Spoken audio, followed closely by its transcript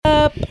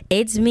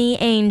It's me,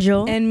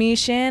 Angel. And me,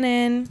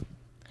 Shannon.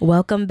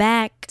 Welcome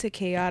back to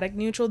Chaotic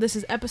Neutral. This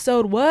is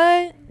episode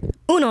what?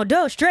 Uno,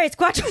 dos, tres,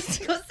 cuatro,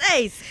 cinco,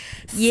 seis.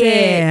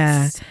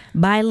 Yeah.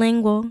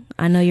 Bilingual.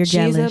 I know you're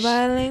jealous. She's a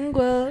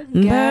bilingual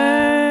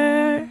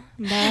girl.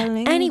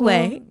 Bilingual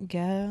Anyway.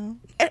 girl.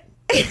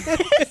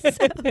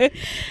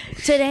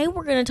 Today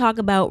we're going to talk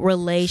about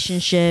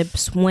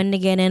relationships, when to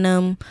get in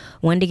them,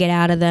 when to get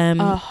out of them.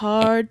 A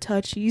hard,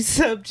 touchy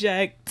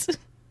subject.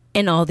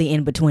 And all the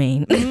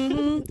in-between.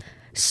 Mm-hmm.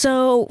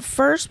 So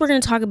first we're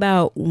going to talk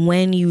about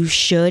when you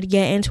should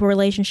get into a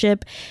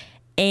relationship.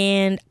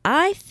 And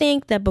I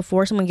think that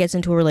before someone gets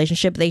into a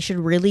relationship, they should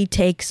really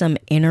take some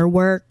inner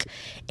work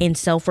and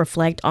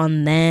self-reflect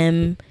on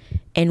them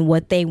and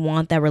what they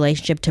want that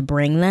relationship to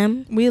bring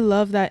them. We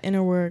love that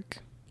inner work.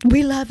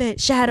 We love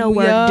it. Shadow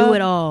work. Do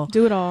it all.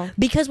 Do it all.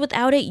 Because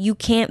without it, you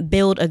can't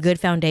build a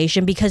good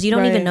foundation because you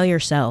don't even know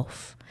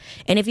yourself.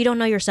 And if you don't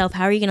know yourself,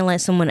 how are you going to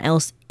let someone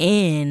else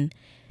in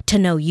to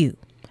know you?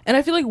 And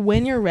I feel like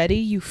when you're ready,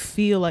 you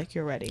feel like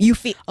you're ready.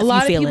 A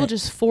lot of people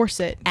just force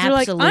it.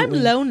 Absolutely. They're like, I'm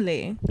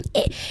lonely.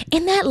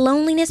 And that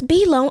loneliness,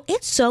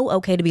 it's so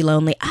okay to be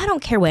lonely. I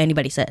don't care what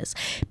anybody says.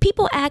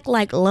 People act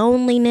like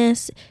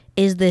loneliness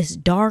is this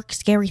dark,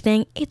 scary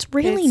thing. It's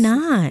really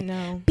not.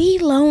 No. Be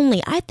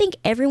lonely. I think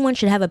everyone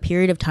should have a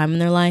period of time in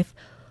their life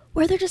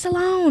where they're just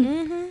alone.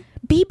 Mm-hmm.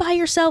 Be by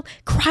yourself.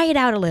 Cry it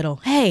out a little.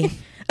 Hey,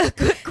 a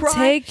good cry.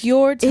 Take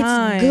your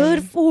time. It's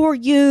good for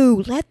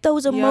you. Let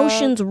those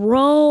emotions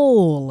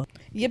roll.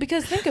 Yeah,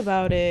 because think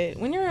about it.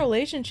 When you're in a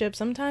relationship,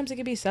 sometimes it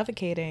can be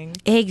suffocating.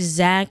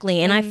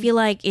 Exactly. And I feel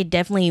like it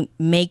definitely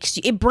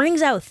it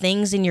brings out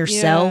things in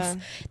yourself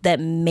that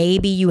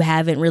maybe you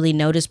haven't really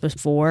noticed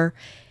before.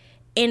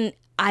 And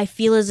I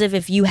feel as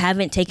if you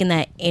haven't taken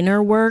that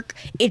inner work,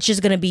 it's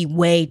just going to be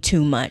way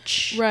too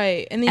much.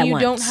 Right. And then you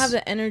once. don't have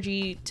the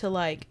energy to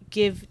like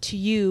give to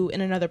you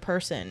in another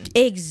person.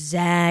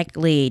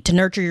 Exactly. To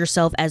nurture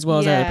yourself as well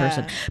as the other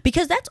person.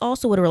 Because that's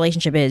also what a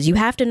relationship is. You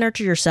have to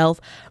nurture yourself,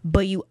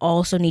 but you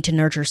also need to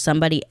nurture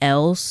somebody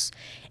else.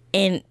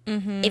 And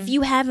if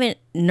you haven't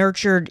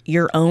nurtured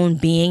your own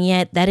being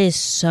yet, that is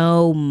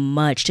so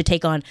much to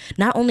take on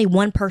not only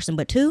one person,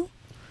 but two.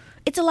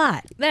 It's a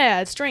lot.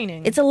 Yeah, it's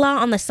draining. It's a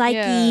lot on the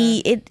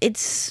psyche. Yeah.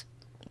 It's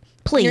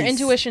please. Your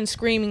intuition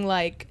screaming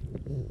like,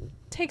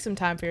 take some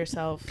time for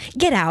yourself.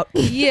 Get out.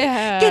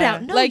 Yeah. Get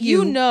out. Know like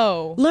you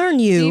know. Learn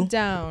you. Deep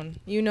down.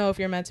 You know if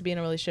you're meant to be in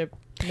a relationship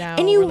now.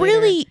 And you or later.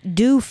 really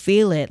do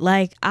feel it.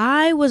 Like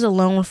I was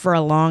alone for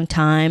a long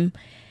time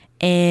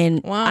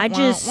and I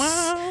just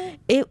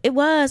It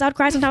was. I'd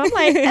cry sometimes.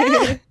 I'm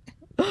like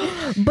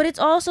But it's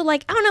also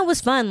like, I don't know, it was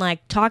fun,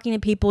 like talking to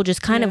people,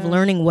 just kind of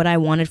learning what I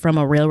wanted from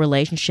a real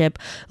relationship,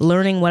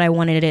 learning what I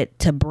wanted it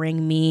to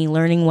bring me,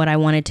 learning what I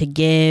wanted to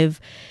give.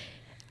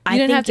 You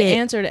didn't have to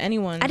answer to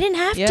anyone. I didn't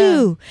have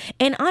to.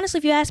 And honestly,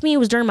 if you ask me, it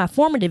was during my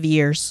formative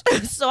years.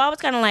 So I was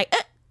kind of like,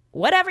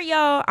 whatever,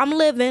 y'all, I'm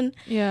living.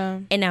 Yeah.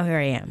 And now here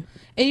I am.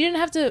 And you didn't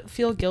have to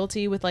feel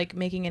guilty with like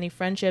making any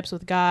friendships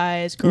with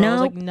guys,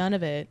 girls, like none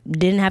of it.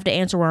 Didn't have to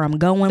answer where I'm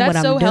going, what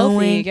I'm so doing.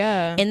 Healthy,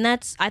 yeah. And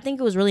I think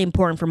it was really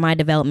important for my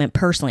development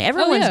personally.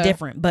 Everyone's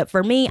different, but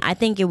for me, I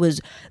think it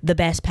was the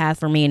best path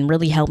for me and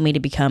really helped me to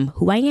become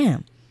who I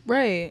am.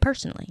 Right.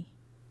 Personally.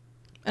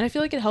 And I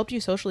feel like it helped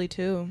you socially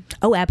too.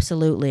 Oh,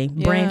 absolutely.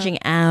 Yeah.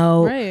 Branching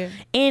out. Right.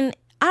 And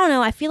I don't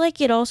know, I feel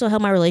like it also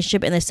helped my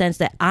relationship in the sense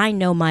that I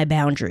know my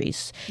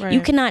boundaries. Right.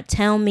 You cannot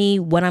tell me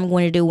what I'm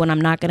going to do, what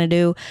I'm not going to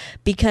do,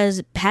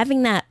 because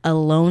having that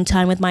alone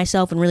time with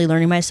myself and really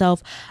learning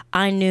myself,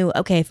 I knew,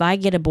 okay, if I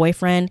get a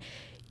boyfriend,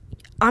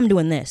 I'm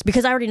doing this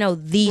because I already know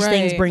these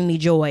things bring me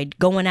joy.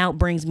 Going out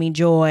brings me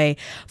joy.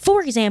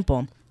 For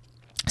example,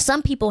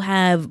 some people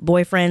have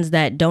boyfriends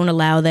that don't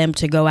allow them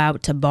to go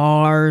out to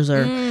bars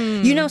or,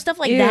 stuff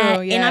like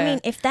that. Yeah. And I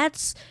mean, if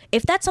that's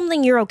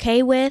something you're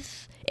okay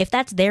with, if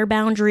that's their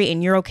boundary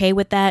and you're okay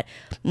with that,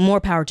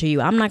 more power to you.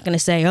 I'm not going to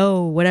say,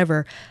 oh,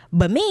 whatever.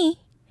 But me,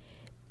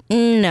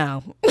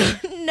 no.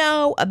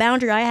 No, a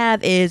boundary I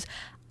have is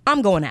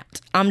I'm going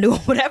out. I'm doing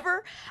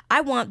whatever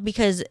I want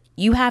because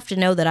you have to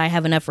know that I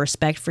have enough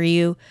respect for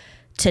you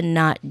to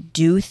not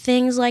do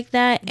things like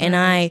that. And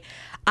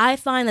I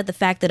find that the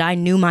fact that I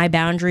knew my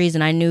boundaries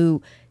and I knew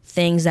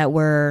things that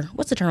were,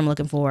 what's the term I'm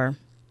looking for?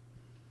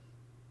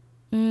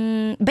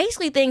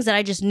 Basically things that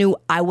I just knew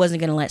I wasn't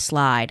going to let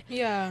slide.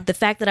 Yeah. The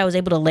fact that I was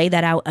able to lay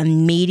that out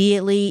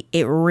immediately,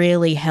 it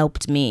really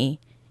helped me.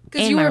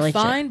 Because you were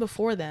fine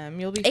before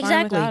them. You'll be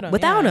fine without them.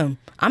 Without them.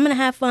 I'm going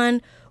to have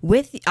fun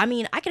with, I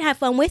can have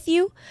fun with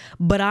you,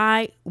 but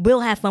I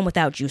will have fun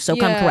without you. So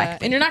come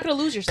correct me. And you're not going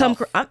to lose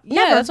yourself.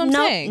 Never. That's what I'm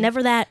saying.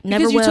 Never that.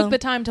 Never because will. you took the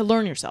time to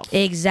learn yourself.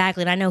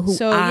 Exactly. And I know who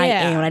I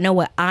am. And I know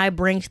what I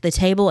bring to the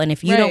table. And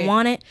if you don't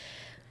want it,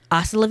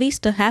 hasta la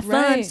vista. Have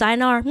fun.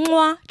 Sayonara.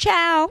 Mwah.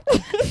 Ciao.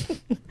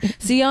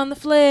 See you on the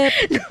flip.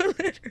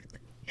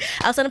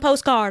 I'll send a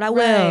postcard. I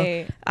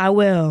will. I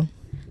will.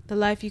 The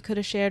life you could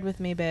have shared with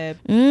me, babe.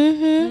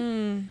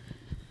 Mm-hmm.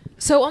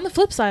 So on the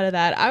flip side of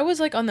that, I was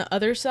like on the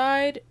other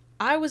side.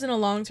 I was in a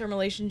long-term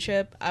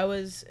relationship. I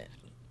was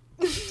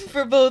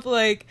for both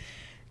like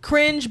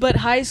cringe, but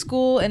high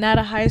school and out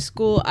of high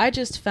school, I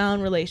just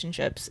found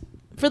relationships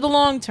for the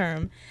long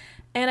term.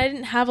 And I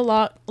didn't have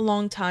a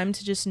long time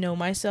to just know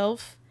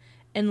myself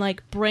and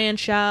like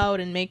branch out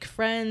and make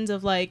friends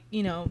of like,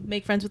 you know,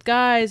 make friends with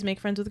guys, make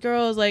friends with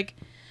girls. Like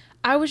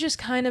I was just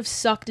kind of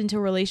sucked into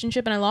a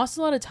relationship and I lost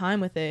a lot of time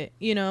with it,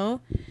 you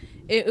know?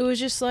 It was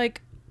just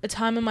like a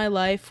time in my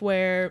life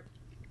where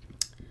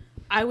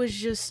I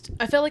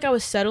felt like I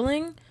was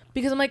settling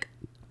because I'm like,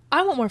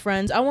 I want more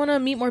friends. I want to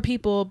meet more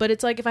people. But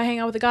it's like, if I hang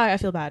out with a guy, I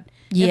feel bad.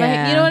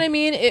 Yeah. You know what I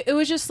mean? It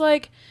was just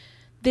like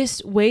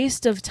this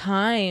waste of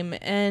time.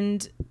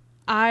 And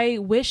I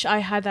wish I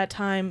had that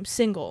time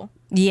single.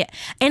 Yeah.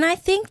 And I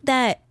think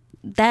that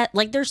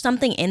like there's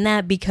something in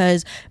that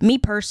because me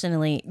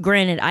personally,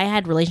 granted, I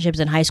had relationships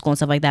in high school and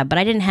stuff like that, but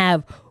I didn't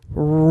have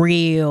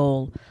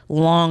real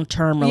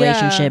long-term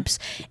relationships.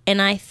 Yeah.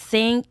 And I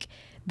think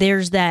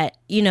there's that,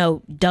 you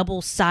know,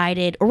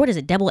 double-sided, or what is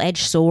it,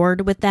 double-edged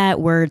sword with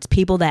that, where it's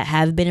people that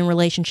have been in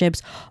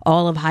relationships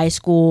all of high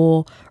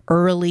school,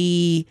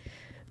 early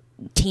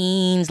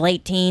teens,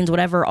 late teens,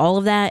 whatever, all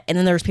of that. And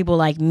then there's people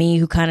like me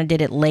who kind of did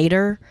it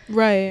later.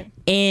 Right.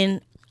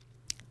 And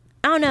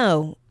I don't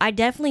know. I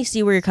definitely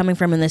see where you're coming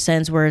from in the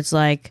sense where it's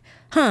like,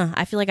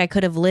 I feel like I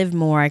could have lived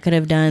more. I could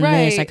have done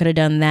this. I could have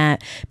done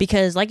that.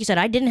 Because like you said,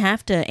 I didn't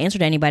have to answer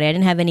to anybody. I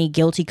didn't have any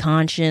guilty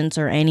conscience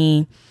or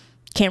any...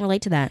 Can't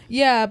relate to that.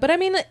 Yeah, but I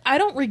mean, I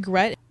don't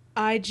regret.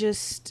 I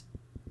just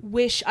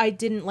wish I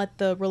didn't let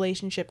the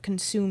relationship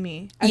consume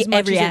me as much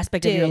every as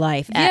aspect of your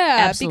life.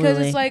 Yeah, absolutely.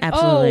 Because it's like,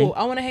 absolutely.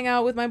 I want to hang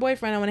out with my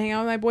boyfriend. I want to hang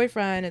out with my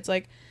boyfriend. It's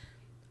like,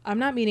 I'm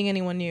not meeting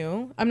anyone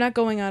new. I'm not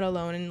going out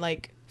alone and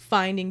like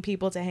finding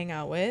people to hang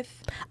out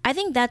with. I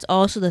think that's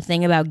also the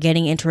thing about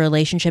getting into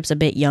relationships a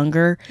bit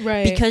younger.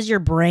 Right. Because your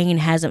brain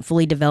hasn't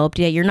fully developed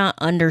yet. You're not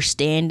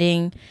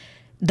understanding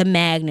the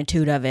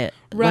magnitude of it.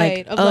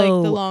 Right. Like, like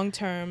the long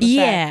term effect.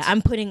 Yeah.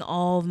 I'm putting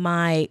all of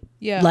my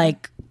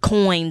like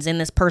coins in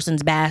this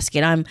person's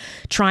basket. I'm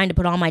trying to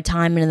put all my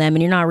time into them,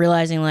 and you're not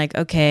realizing like,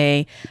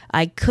 okay,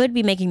 I could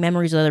be making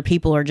memories with other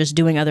people or just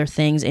doing other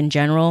things in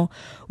general,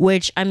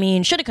 which I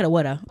mean, shoulda, coulda,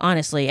 woulda,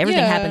 honestly.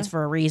 Everything happens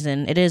for a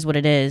reason. It is what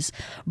it is.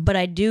 But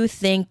I do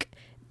think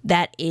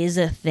that is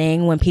a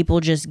thing when people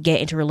just get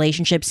into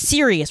relationships,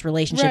 serious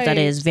relationships, that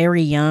is,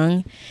 very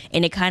young,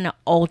 and it kind of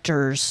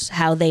alters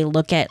how they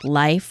look at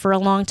life for a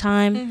long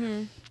time.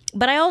 Mm-hmm.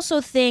 But I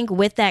also think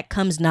with that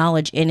comes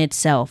knowledge in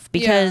itself,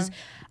 because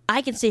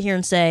I can sit here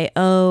and say,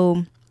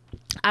 oh,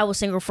 I was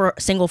single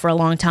for a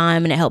long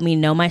time and it helped me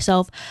know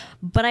myself.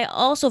 But I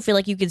also feel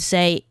like you could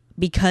say,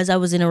 because I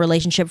was in a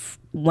relationship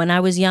when I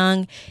was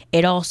young,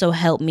 it also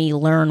helped me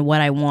learn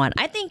what I want.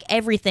 I think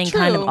everything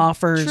kind of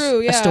offers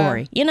a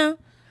story, you know?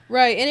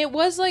 Right. And it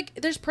was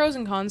like, there's pros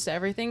and cons to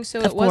everything. So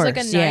it was like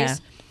a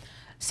nice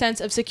sense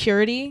of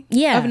security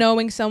of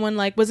knowing someone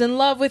like was in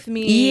love with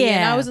me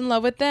and I was in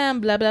love with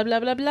them, blah, blah, blah,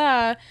 blah,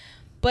 blah.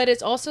 But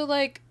it's also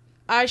like,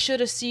 I should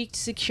have sought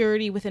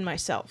security within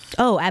myself.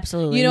 Oh,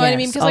 absolutely. You know what I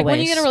mean? Because like when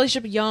you get in a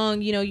relationship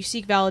young, you know, you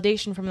seek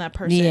validation from that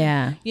person.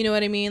 Yeah. You know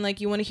what I mean?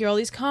 Like you want to hear all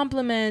these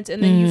compliments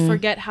and then you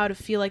forget how to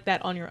feel like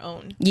that on your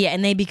own. Yeah,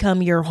 and they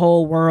become your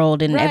whole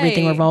world and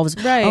everything revolves.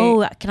 Right.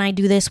 Oh, can I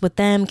do this with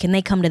them? Can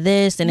they come to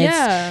this? And it's,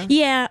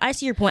 I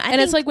see your point. And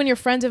it's like when your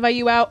friends invite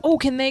you out, oh,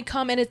 can they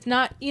come? And it's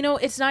not, you know,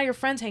 it's not your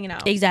friends hanging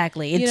out.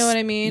 Exactly. You know what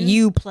I mean?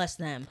 You plus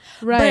them.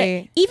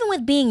 Right. But even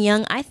with being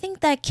young, I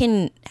think that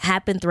can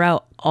happen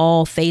throughout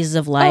all phases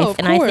of life. Of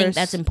and course. I think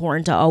that's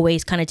important to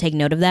always kind of take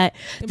note of that.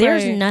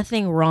 There's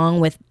nothing wrong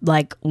with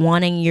like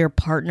wanting your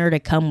partner to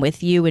come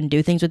with you and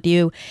do things with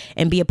you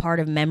and be a part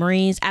of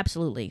memories.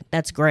 Absolutely.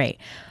 That's great.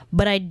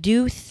 But I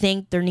do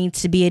think there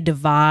needs to be a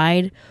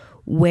divide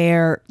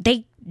where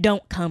they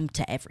don't come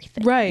to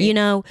everything. Right. You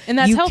know? And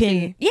that's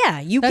healthy.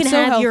 You that's can so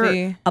have healthy.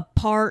 your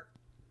apart,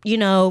 you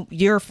know,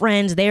 your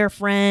friends, their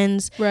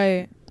friends.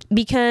 Right.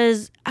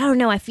 Because, I don't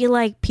know, I feel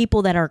like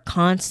people that are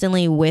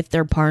constantly with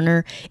their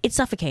partner, it's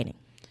suffocating.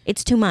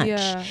 It's too much.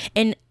 Yeah.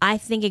 And I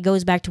think it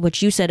goes back to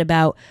what you said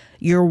about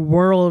your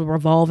world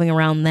revolving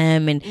around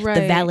them and the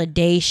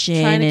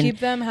validation. Trying to and keep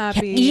them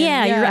happy.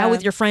 Yeah, you're out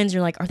with your friends and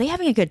you're like, are they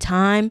having a good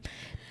time?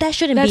 That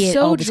shouldn't be it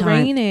all the time. That's so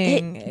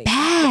draining.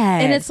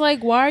 Bad. And it's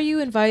like, why are you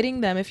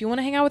inviting them? If you want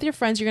to hang out with your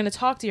friends, you're going to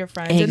talk to your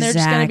friends. And they're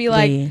just going to be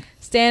like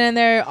standing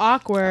there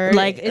awkward.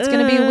 Like, it's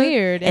going to be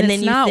weird. And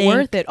it's not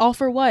worth it. All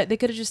for what? They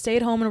could have just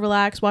stayed home and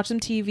relaxed, watched some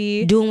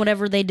TV. Doing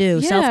whatever they do.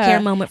 Yeah. Self-care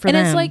moment for them.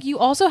 And it's like, you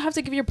also have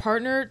to give your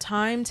partner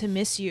time to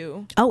miss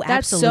you. Oh,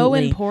 that's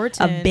absolutely. So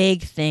important. A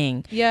big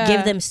thing. Yeah.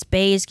 Give them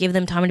space. Give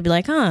them time to be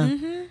like,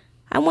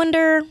 I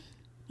wonder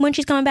when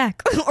she's coming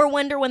back or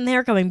wonder when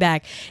they're coming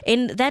back.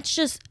 And that's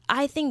just,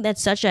 I think that's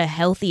such a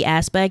healthy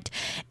aspect.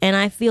 And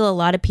I feel a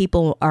lot of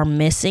people are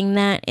missing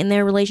that in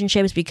their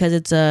relationships because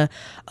it's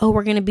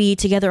we're going to be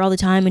together all the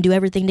time and do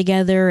everything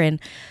together. And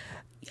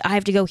I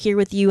have to go here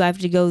with you. I have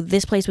to go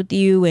this place with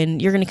you.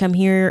 And you're going to come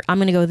here. I'm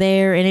going to go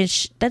there. And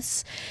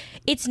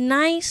it's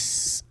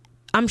nice,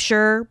 I'm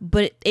sure,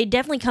 but it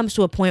definitely comes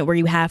to a point where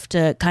you have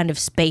to kind of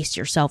space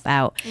yourself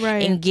out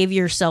and give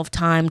yourself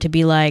time to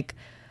be like,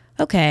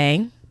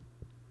 okay,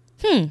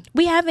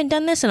 we haven't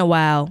done this in a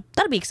while.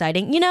 That'll be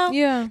exciting, you know?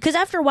 Yeah. Because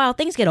after a while,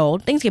 things get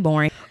old, things get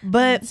boring.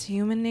 But it's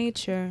human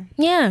nature.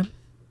 Yeah.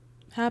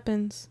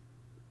 Happens.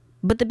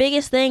 But the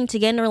biggest thing to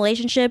get in a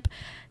relationship,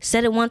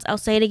 said it once, I'll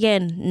say it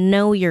again,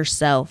 know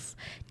yourself.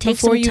 Take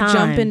Before some time. you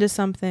jump into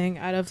something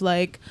out of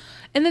like,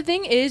 and the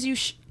thing is,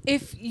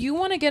 if you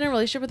want to get in a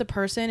relationship with a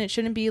person, it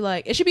should be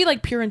like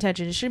pure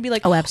intention. It shouldn't be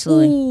like, oh,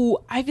 absolutely. Ooh,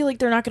 I feel like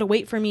they're not going to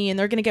wait for me and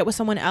they're going to get with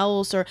someone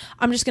else, or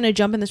I'm just going to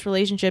jump in this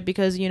relationship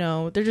because, you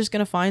know, they're just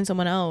going to find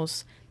someone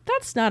else.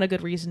 That's not a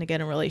good reason to get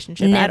in a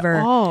relationship. Never.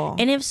 At all.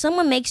 And if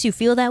someone makes you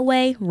feel that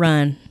way,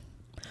 run.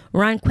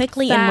 Run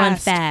quickly fast. And run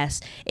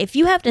fast. If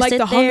you have to like sit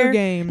the there, Hunger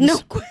Games. No,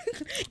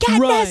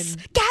 Katniss,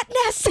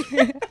 Katniss,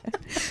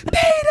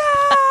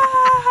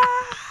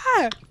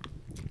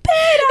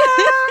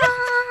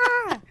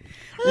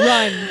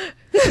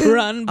 Peter,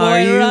 run,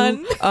 boy,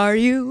 run. Are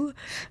you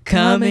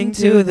coming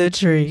to the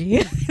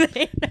tree?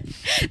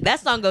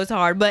 That song goes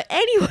hard, but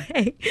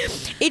anyway,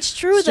 it's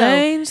true.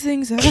 Strange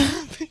things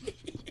happen.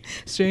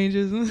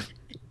 Strangers.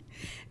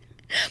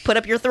 Put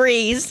up your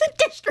threes,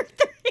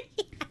 District 3.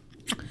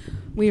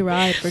 We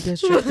ride for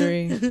District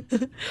 3.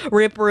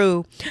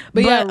 Rip-roo.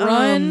 But yeah,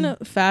 run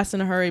fast in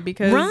a hurry,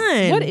 because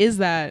run. What is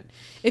that?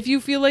 If you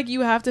feel like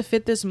you have to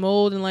fit this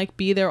mold and like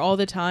be there all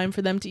the time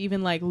for them to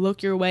even like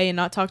look your way and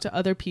not talk to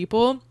other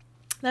people,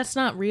 that's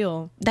not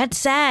real. That's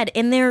sad.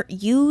 And they're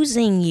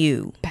using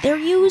you. They're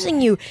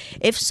using you.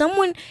 If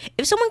someone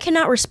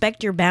cannot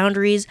respect your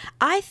boundaries,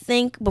 I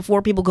think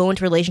before people go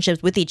into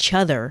relationships with each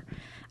other,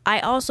 I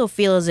also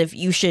feel as if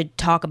you should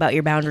talk about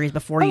your boundaries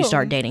before you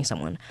start dating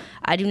someone.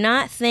 I do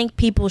not think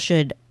people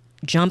should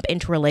jump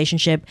into a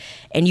relationship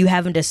and you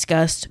haven't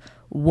discussed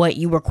what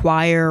you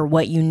require,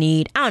 what you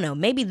need. I don't know.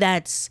 Maybe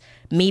that's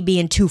me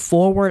being too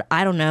forward.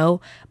 I don't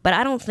know. But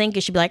I don't think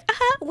it should be like,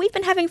 we've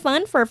been having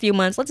fun for a few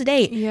months. Let's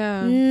date.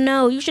 Yeah.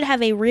 No, you should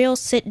have a real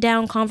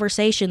sit-down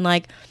conversation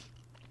like,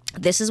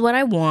 this is what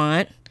I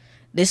want.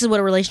 This is what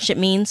a relationship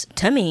means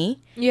to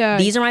me. Yeah.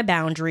 These are my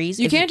boundaries.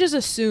 You can't just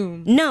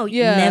assume. No,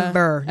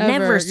 never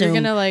assume. You're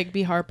gonna like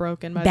be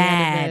heartbroken by the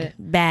end of it.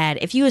 Bad.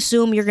 If you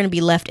assume, you're gonna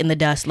be left in the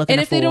dust looking.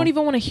 And if they don't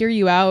even want to hear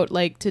you out,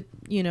 like to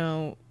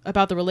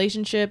about the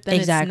relationship, then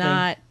it's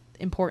not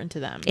important to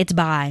them. It's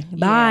bye.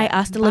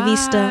 Hasta la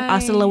vista.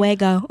 Hasta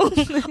luego.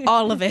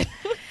 All of it.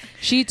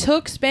 She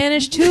took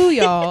Spanish too,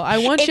 y'all. I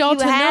want y'all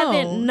to know. If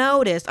you haven't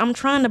noticed, I'm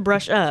trying to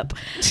brush up,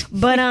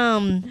 but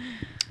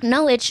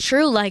no, it's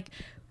true. Like,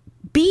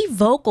 be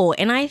vocal.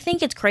 And I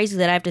think it's crazy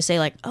that I have to say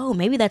like, oh,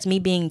 maybe that's me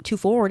being too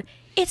forward.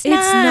 It's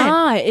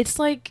not. It's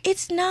like,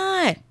 it's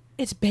not.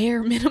 It's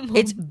bare minimum.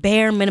 It's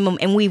bare minimum.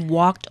 And we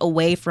walked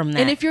away from that.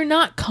 And if you're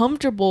not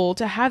comfortable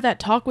to have that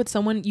talk with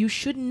someone, you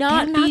should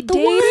not be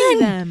dating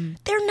them.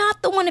 They're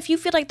not the one. If you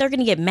feel like they're going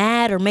to get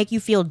mad or make you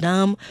feel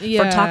dumb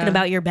for talking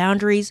about your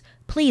boundaries,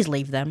 please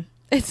leave them.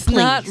 It's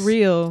not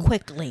real.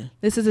 Quickly.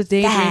 This is a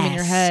daydream in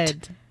your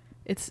head.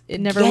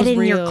 It never was real.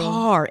 Get in your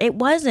car. It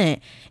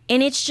wasn't.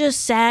 And it's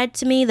just sad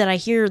to me that I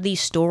hear these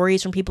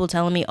stories from people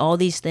telling me all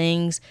these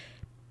things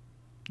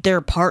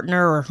their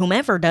partner or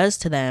whomever does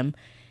to them.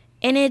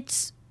 And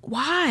it's,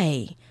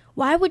 why?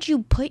 Why would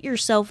you put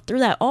yourself through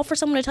that? All for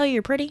someone to tell you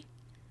you're pretty?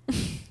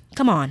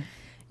 Come on.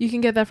 You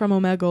can get that from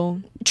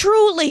Omegle.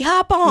 Truly,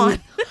 hop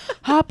on.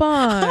 Hop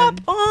on.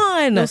 Hop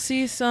on. You'll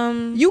see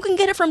some. You can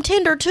get it from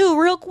Tinder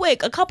too, real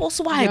quick. A couple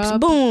swipes.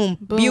 Boom.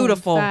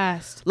 Beautiful.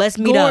 Fast. Let's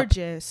meet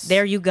Gorgeous. up.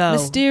 There you go.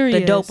 Mysterious.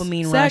 The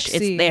dopamine rush.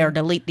 Sexy. It's there.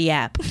 Delete the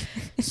app.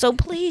 So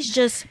please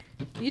just.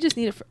 You just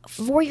need it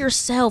for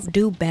yourself.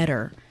 Do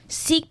better.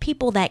 Seek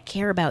people that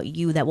care about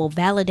you, that will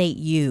validate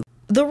you.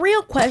 The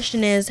real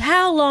question is,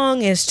 how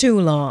long is too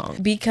long?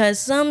 Because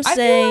some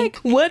say,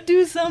 what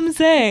do some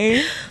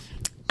say?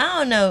 I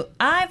don't know.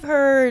 I've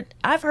heard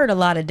a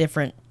lot of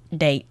different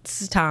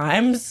dates,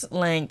 times,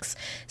 lengths.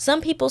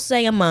 Some people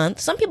say a month.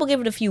 Some people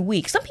give it a few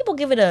weeks. Some people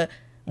give it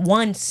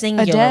one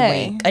singular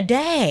week. A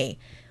day.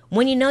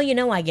 When you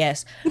know, I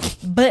guess.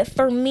 But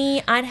for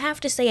me, I'd have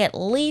to say at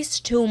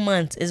least 2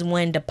 months is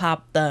when to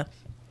pop the,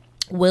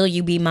 will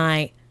you be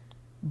my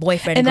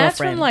boyfriend, and girlfriend. That's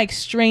from like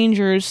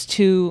strangers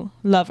to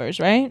lovers,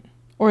 right?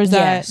 Or is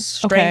that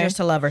strangers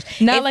to lovers?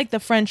 Not like the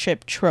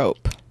friendship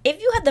trope. If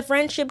you had the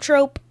friendship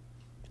trope,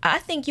 I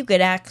think you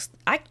could ask.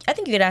 I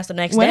think you could ask the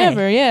next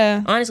Whenever, day.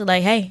 Yeah. Honestly,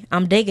 like, hey,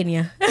 I'm digging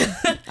you.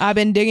 I've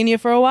been digging you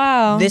for a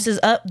while. This is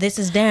up. This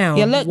is down.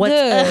 You look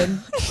good.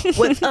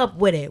 What's up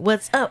with it?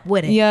 What's up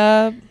with it?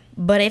 Yeah.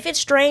 But if it's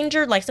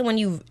stranger, like someone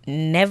you've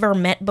never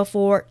met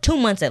before, 2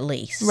 months at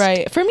least.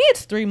 Right. For me,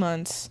 it's 3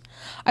 months.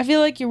 I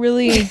feel like you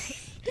really.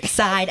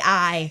 Side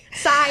eye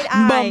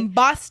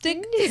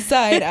bombastic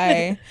side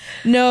eye.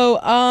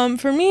 No,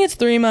 for me it's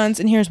 3 months,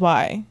 and here's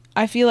why.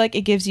 I feel like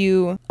it gives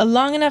you a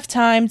long enough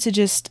time to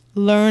just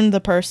learn the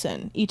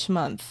person each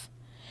month,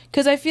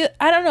 because I feel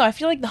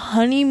like the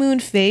honeymoon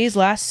phase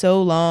lasts so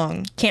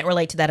long. Can't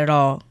relate to that at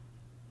all.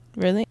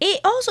 Really?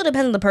 It also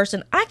depends on the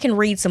person. I can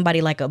read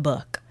somebody like a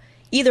book.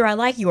 Either I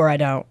like you or I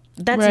don't.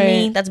 That's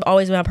me. That's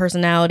always my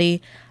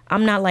personality.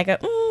 I'm not like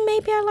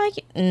maybe I like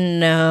it.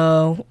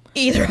 No.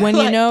 Either when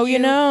you know, you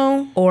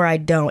know. Or I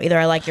don't. Either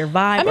I like your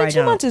vibe or I don't.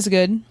 2 months is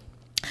good.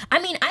 I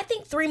mean, I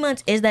think 3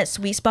 months is that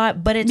sweet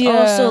spot, but it's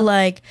also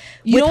like...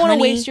 You don't want to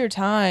waste your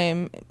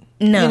time.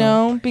 No. You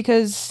know,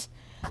 because...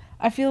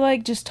 I feel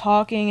like just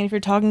talking, and if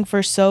you're talking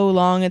for so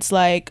long, it's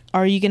like,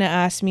 are you going to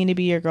ask me to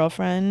be your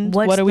girlfriend?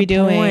 What are we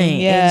doing?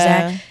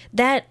 Yeah. Exactly.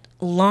 That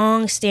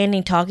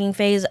long-standing talking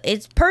phase,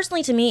 it's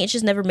personally to me, it's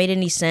just never made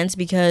any sense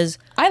because...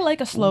 I like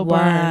a slow burn.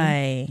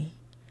 Why?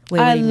 Wait,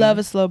 I love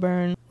a slow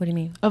burn. What do you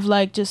mean? Of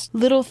like just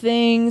little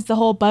things, the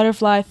whole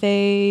butterfly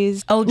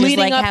phase. Oh, just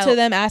leading like up to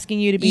them asking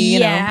you to be,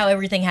 you know. how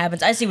everything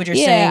happens. I see what you're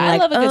saying. I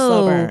love a good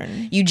slow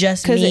burn. You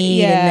just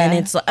meet and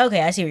then it's like,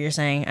 okay, I see what you're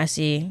saying. I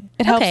see.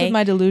 It helps with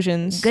my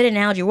delusions. Good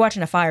analogy. We're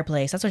watching a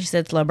fireplace. That's what she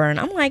said, slow burn.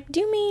 I'm like, do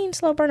you mean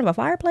slow burn of a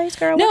fireplace,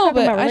 girl? No,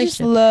 but I just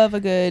love a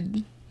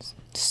good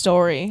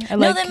story. I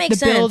like that makes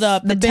the sense. build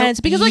up, the tense.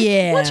 Because like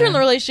once you're in the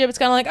relationship, it's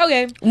kind of like,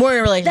 okay, we're in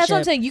a relationship. That's what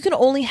I'm saying. You can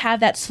only have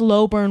that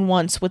slow burn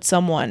once with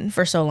someone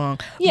for so long.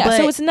 Yeah,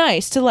 so it's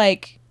nice to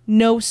like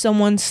know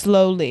someone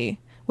slowly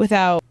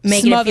without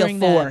making it feel them.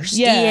 forced.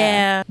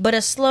 Yeah, but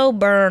a slow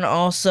burn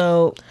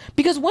also,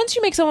 because once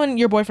you make someone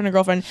your boyfriend or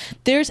girlfriend,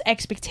 there's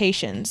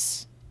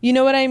expectations. You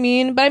know what I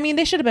mean? But I mean,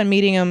 they should have been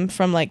meeting them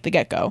from like the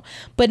get go.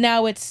 But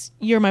now it's,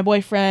 you're my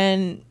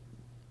boyfriend.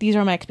 These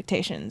are my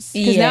expectations.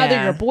 Because now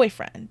they're your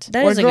boyfriend.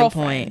 That is a good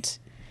point.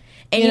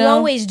 And you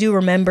always do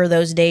remember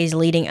those days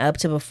leading up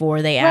to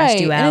before they asked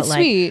you out. And it's like,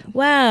 sweet.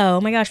 Wow,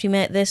 oh my gosh, we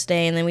met this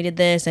day and then we did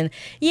this. And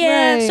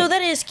so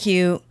that is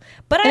cute.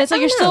 But it's like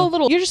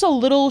you're just a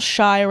little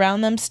shy around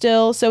them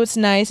still. So it's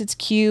nice. It's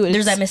cute.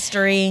 There's that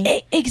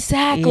mystery.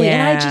 Exactly.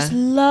 Yeah. And I just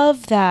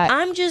love that.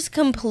 I'm just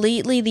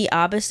completely the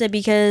opposite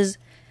because...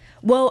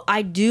 Well,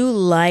 I do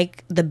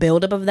like the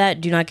buildup of that.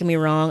 Do not get me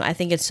wrong. I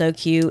think it's so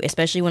cute,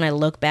 especially when I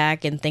look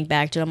back and think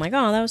back to it. I'm like,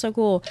 oh, that was so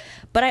cool.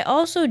 But I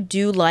also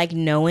do like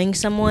knowing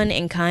someone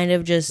and kind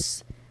of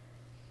just,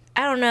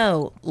 I don't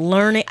know,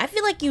 learning. I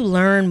feel like you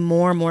learn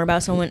more and more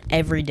about someone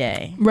every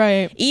day.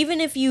 Right. Even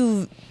if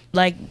you've,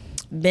 like,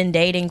 been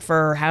dating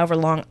for however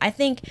long, I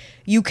think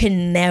you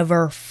can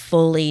never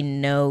fully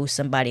know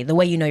somebody the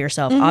way you know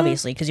yourself,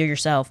 obviously, because you're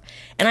yourself.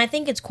 And I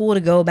think it's cool to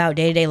go about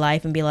day-to-day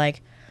life and be like,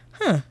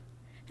 huh.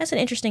 That's an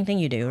interesting thing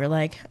you do. Or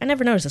like, I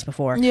never noticed this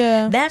before.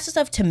 Yeah. That's the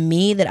stuff to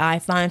me that I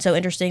find so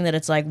interesting, that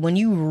it's like when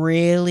you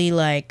really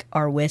like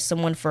are with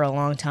someone for a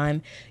long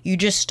time, you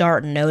just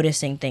start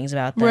noticing things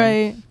about them.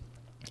 Right.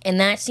 And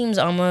that seems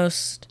it's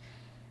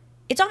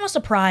almost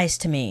a prize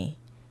to me.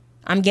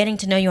 I'm getting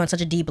to know you on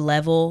such a deep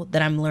level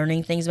that I'm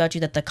learning things about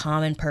you that the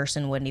common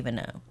person wouldn't even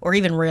know or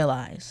even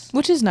realize.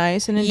 Which is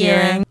nice and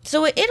endearing. Yeah.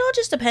 So it all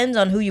just depends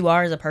on who you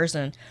are as a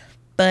person.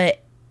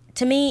 But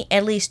to me,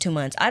 at least 2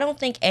 months. I don't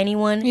think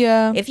anyone...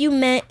 Yeah. If you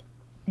met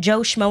Joe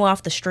Schmo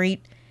off the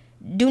street,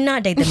 do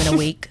not date them in a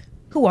week.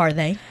 Who are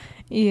they?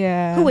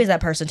 Yeah. Who is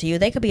that person to you?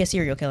 They could be a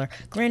serial killer.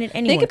 Granted,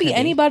 anyone They could be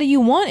anybody you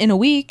want in a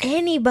week.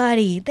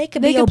 Anybody. They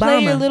could be Obama. They could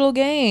play your little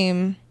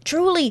game.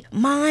 Truly,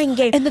 mind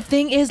game. And the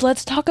thing is,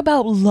 let's talk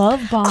about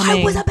love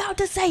bombing. I was about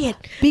to say it.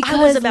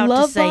 Because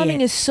love bombing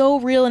is so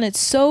real and it's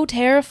so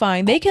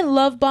terrifying. They can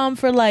love bomb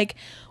for like...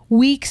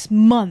 weeks,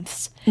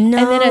 months. No.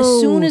 And then as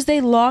soon as they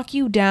lock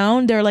you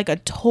down, they're like a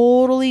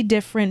totally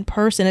different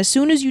person. As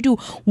soon as you do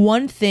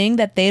one thing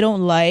that they don't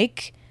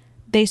like,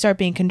 they start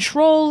being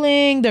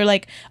controlling. They're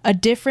like a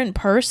different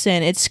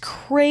person. It's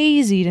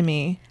crazy to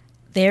me.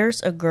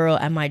 There's a girl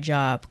at my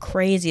job,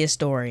 craziest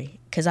story,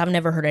 because I've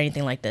never heard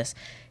anything like this.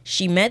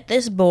 She met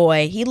this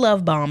boy. He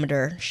love bombed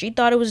her. She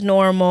thought it was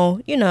normal.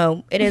 You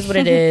know, it is what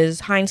it is.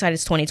 Hindsight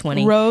is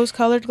 20/20.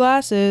 Rose-colored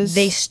glasses.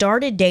 They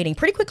started dating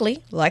pretty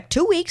quickly. Like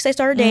 2 weeks, they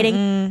started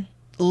dating.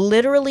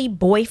 Literally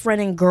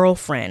boyfriend and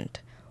girlfriend.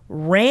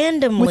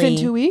 Randomly. Within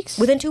 2 weeks?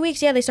 Within 2 weeks,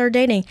 yeah, they started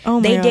dating.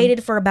 Oh, they man.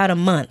 dated for about a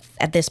month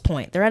at this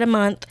point. They're at a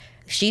month.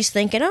 She's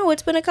thinking, oh,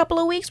 it's been a couple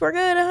of weeks. We're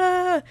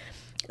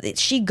good.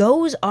 She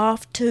goes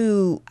off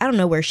to, I don't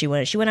know where she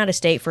went. She went out of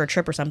state for a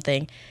trip or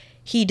something.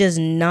 He does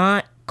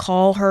not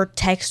call her,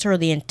 text her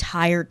the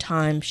entire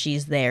time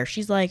she's there.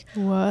 She's like,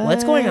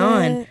 what's going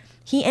on?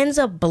 He ends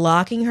up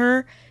blocking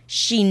her.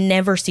 She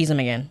never sees him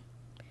again.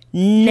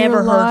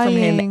 Never heard from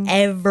him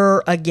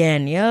ever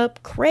again.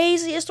 Yep.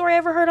 Craziest story I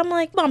ever heard. I'm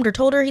like, bombed her,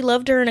 told her he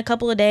loved her in a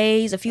couple of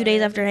days, a few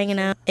days after hanging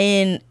out.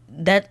 And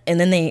then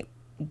they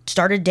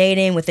started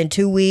dating within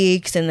 2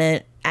 weeks, and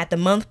then at the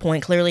month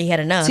point, clearly he had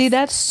enough. See,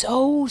 that's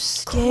so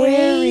scary.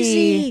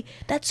 Crazy.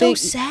 That's so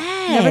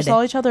sad. Never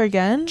saw each other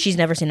again? She's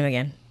never seen him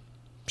again.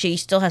 She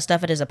still has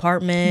stuff at his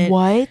apartment.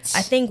 What?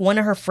 I think one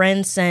of her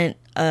friends sent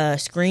a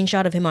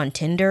screenshot of him on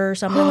Tinder or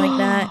something like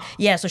that.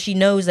 Yeah, so she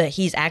knows that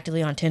he's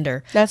actively on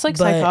Tinder. That's like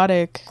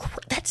psychotic.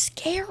 That's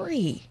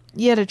scary.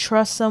 You had to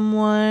trust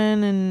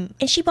someone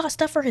and she bought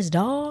stuff for his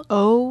dog.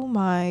 Oh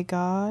my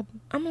God.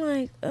 I'm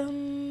like,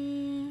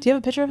 Do you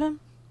have a picture of him?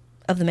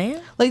 Of the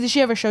man? Like, did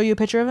she ever show you a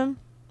picture of him?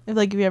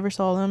 If you ever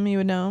saw him, you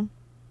would know.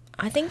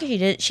 I think she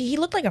did. He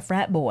looked like a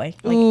frat boy,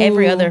 like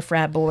every other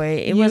frat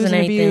boy. It wasn't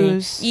anything.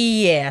 Abuse.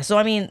 Yeah. So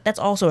I mean, that's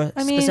also a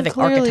specific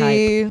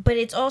archetype. But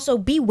it's also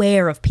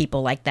beware of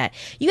people like that.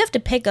 You have to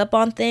pick up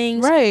on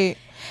things, right?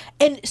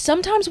 And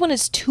sometimes when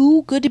it's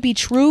too good to be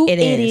true, it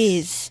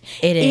is.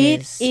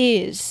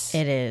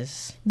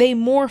 They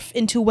morph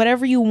into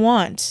whatever you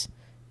want,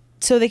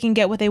 so they can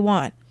get what they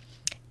want.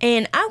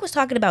 And I was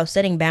talking about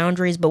setting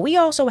boundaries, but we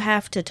also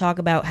have to talk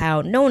about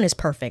how no one is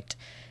perfect.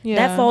 Yeah.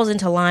 That falls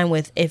into line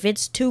with if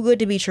it's too good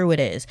to be true, it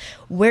is.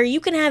 Where you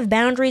can have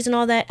boundaries and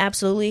all that,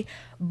 absolutely.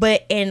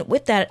 But, and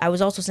with that, I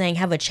was also saying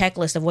have a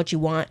checklist of what you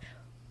want,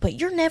 but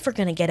you're never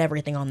going to get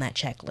everything on that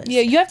checklist.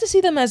 Yeah, you have to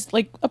see them as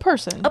like a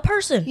person. A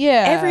person.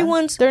 Yeah.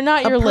 They're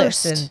not your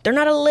person. List. They're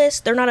not a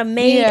list. They're not a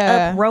made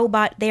up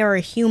robot. They are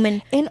a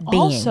human being.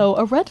 Also,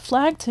 a red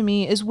flag to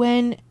me is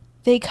when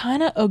they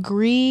kind of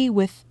agree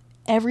with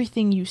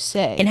everything you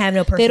say and have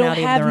no personality.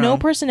 They don't have no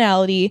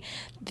personality.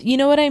 You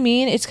know what I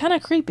mean? It's kind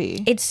of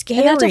creepy. It's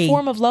scary. And that's a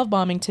form of love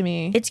bombing to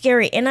me. It's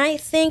scary. And I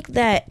think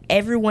that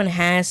everyone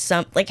has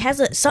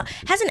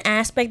has an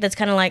aspect that's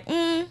kind of like,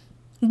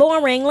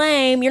 boring,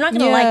 lame. You're not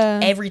going to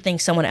like everything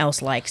someone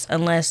else likes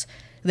unless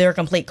they're a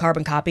complete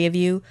carbon copy of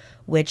you,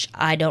 which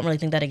I don't really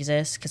think that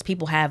exists because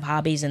people have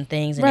hobbies and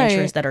things and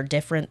interests that are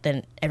different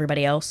than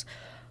everybody else.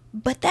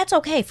 But that's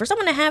okay. For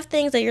someone to have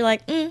things that you're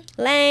like,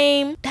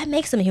 lame, that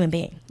makes them a human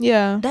being.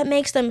 Yeah. That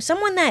makes them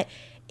someone that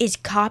is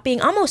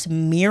copying, almost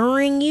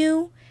mirroring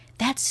you.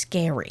 That's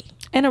scary.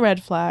 And a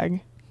red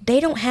flag. They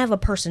don't have a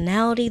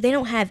personality. They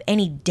don't have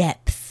any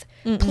depth.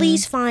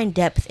 Please find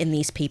depth in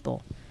these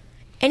people.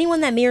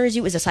 Anyone that mirrors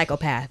you is a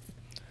psychopath.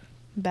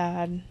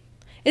 Bad.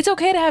 It's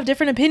okay to have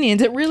different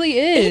opinions. It really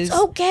is. It's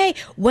okay.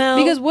 Well,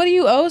 because what do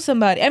you owe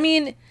somebody? I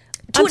mean,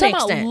 I'm talking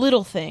about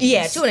little things.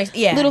 Yeah, to an extent.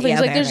 Yeah, little things.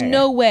 Yeah, like, there's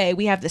no way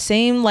we have the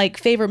same like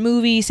favorite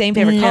movie, same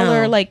favorite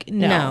color. Like,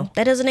 no,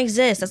 that doesn't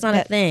exist. That's not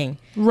a thing.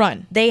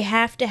 Run. They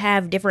have to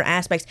have different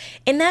aspects,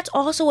 and that's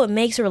also what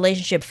makes a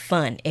relationship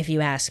fun, if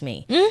you ask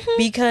me.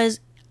 Because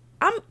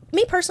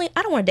me personally,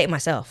 I don't want to date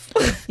myself.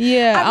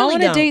 Yeah, I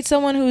want to date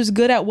someone who's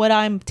good at what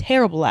I'm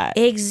terrible at.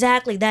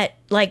 Exactly. That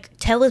like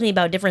tells me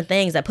about different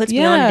things, that puts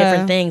me on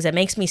different things, that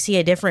makes me see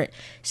a different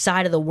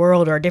side of the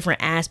world or a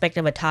different aspect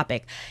of a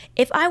topic.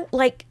 If I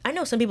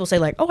know some people say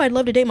like, oh, I'd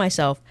love to date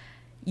myself.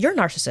 You're a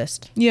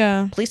narcissist.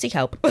 Yeah. Please seek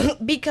help.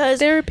 Because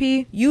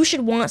therapy. You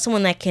should want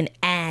someone that can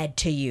add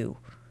to you,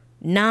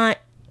 not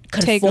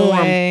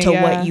conform to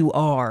what you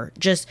are.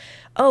 Just,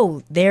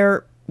 oh,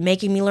 they're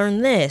making me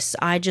learn this.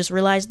 I just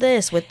realized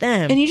this with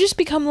them. And you just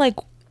become like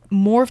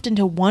morphed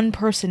into one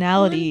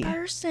personality. One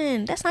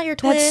person. That's not your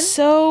twin. That's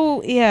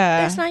so,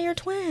 That's not your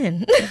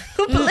twin.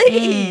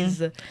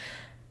 Please.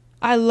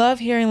 I love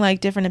hearing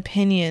like different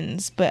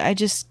opinions, but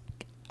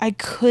I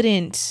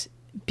couldn't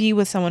be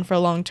with someone for a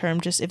long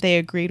term just if they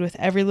agreed with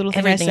every little thing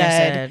Everything I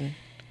said.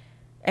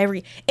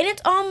 And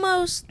it's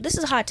almost, this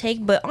is a hot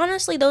take, but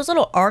honestly, those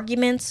little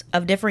arguments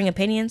of differing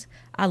opinions,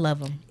 I love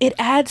them. It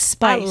adds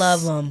spice. I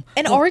love them.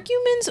 And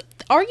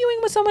arguing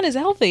with someone is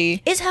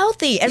healthy. It's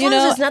healthy as long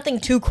as it's nothing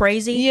too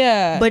crazy.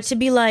 Yeah. But to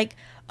be like,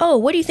 oh,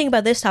 what do you think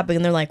about this topic?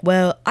 And they're like,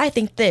 well, I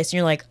think this. And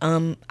you're like,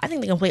 I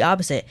think the complete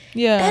opposite.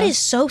 Yeah. That is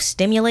so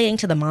stimulating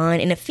to the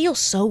mind, and it feels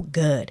so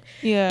good.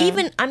 Yeah.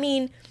 Even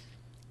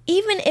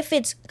if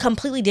it's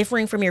completely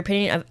differing from your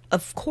opinion,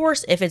 of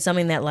course, if it's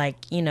something that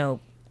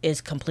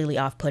is completely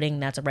off-putting,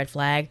 that's a red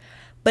flag.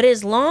 But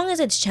as long as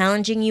it's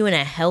challenging you in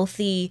a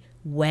healthy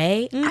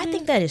way, I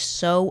think that is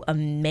so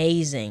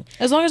amazing.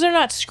 As long as they're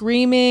not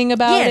screaming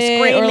about it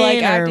or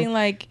like acting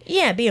like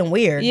being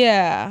weird.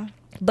 Yeah.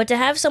 But to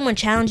have someone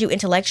challenge you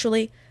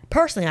intellectually,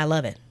 personally, I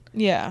love it.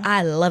 Yeah.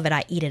 I love it.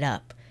 I eat it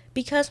up.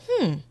 Because,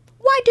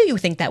 why do you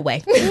think that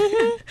way?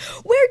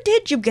 Where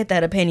did you get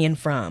that opinion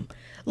from?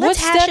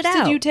 Let's hash it out. What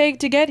steps did you take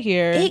to get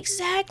here?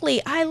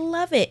 Exactly. I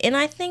love it. And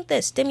I think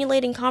that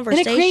stimulating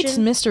conversation... And it creates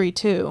mystery,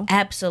 too.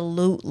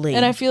 Absolutely.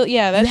 And I feel,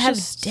 that's you have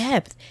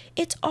depth.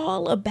 It's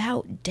all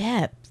about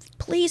depth.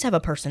 Please have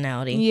a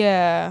personality.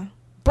 Yeah.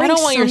 Bring I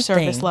don't want your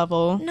something. surface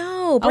level.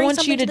 No, I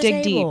want you to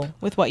dig table. deep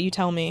with what you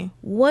tell me.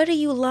 What do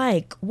you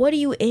like? What are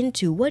you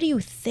into? What do you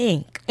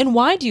think? And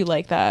why do you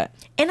like that?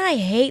 And I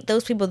hate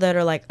those people that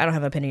are like, I don't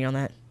have an opinion on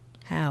that.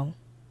 How?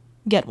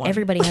 Get one.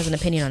 Everybody has an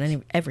opinion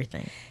on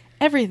everything.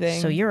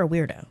 Everything. So you're a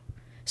weirdo.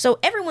 So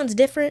everyone's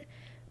different,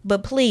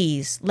 but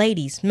please,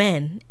 ladies,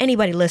 men,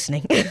 anybody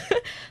listening,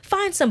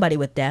 find somebody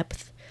with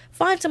depth.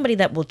 Find somebody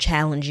that will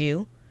challenge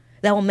you,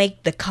 that will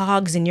make the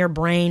cogs in your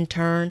brain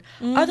turn.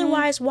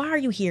 Otherwise, why are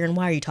you here and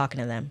why are you talking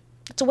to them?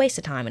 It's a waste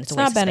of time and it's a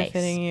waste of space. It's not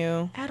benefiting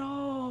you. At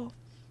all.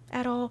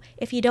 At all.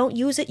 If you don't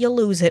use it, you'll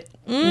lose it.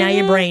 Now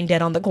you're brain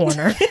dead on the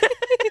corner.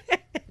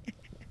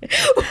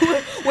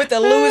 With a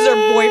loser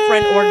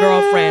boyfriend or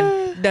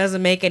girlfriend.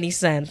 Doesn't make any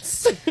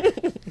sense.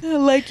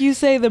 Like you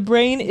say, the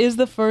brain is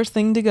the first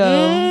thing to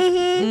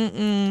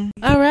go.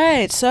 All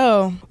right,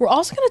 so we're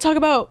also going to talk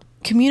about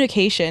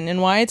communication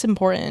and why it's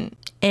important.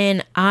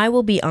 And I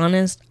will be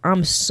honest,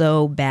 I'm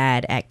so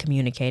bad at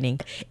communicating.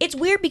 It's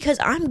weird because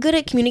I'm good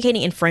at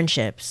communicating in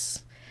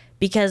friendships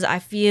because I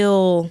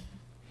feel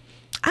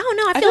I don't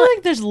know. I feel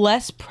like there's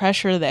less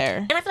pressure there.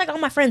 And I feel like all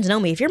my friends know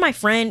me. If you're my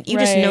friend, you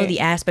just know the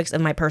aspects of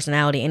my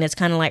personality. And it's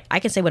kind of like, I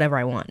can say whatever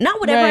I want. Not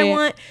whatever I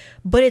want,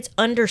 but it's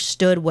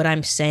understood what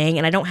I'm saying.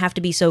 And I don't have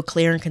to be so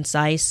clear and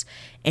concise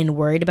and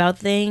worried about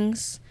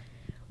things.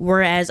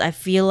 Whereas I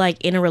feel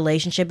like in a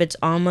relationship, it's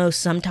almost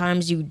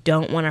sometimes you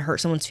don't want to hurt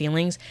someone's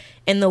feelings.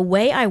 And the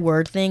way I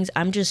word things,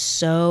 I'm just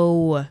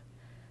so...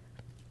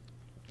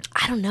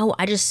 I don't know.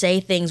 I just say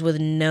things with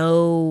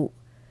no...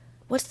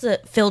 What's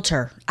the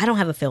filter? I don't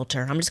have a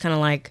filter. I'm just kind of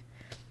like...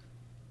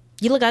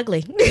 You look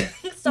ugly.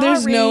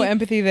 There's no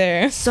empathy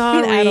there.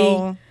 Sorry. At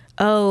all.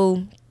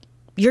 Oh,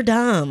 you're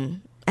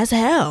dumb as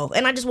hell.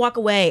 And I just walk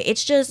away.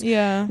 It's just,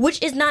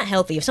 which is not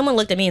healthy. If someone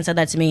looked at me and said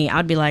that to me,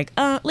 I'd be like,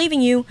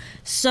 leaving you.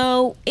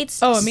 So it's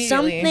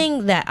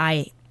something that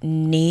I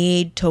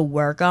need to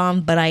work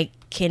on, but I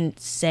can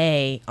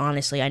say,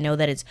 honestly, I know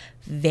that it's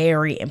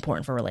very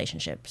important for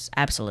relationships.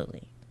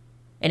 Absolutely.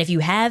 And if you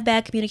have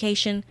bad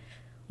communication,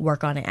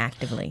 work on it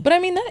actively. But I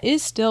mean, that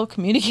is still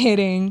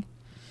communicating.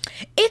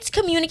 It's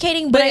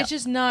communicating, but it's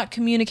just not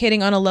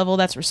communicating on a level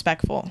that's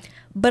respectful.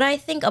 But I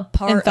think a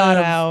part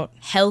of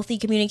healthy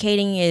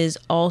communicating is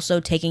also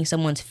taking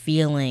someone's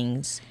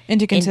feelings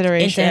into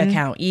consideration. Into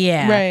account.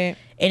 Yeah. Right.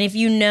 And if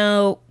you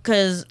know,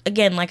 because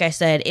again, like I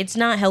said, it's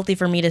not healthy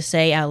for me to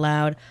say out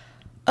loud,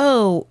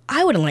 oh,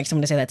 I wouldn't like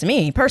someone to say that to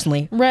me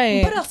personally.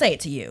 Right. But I'll say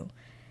it to you.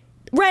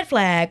 Red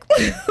flag.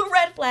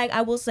 Red flag.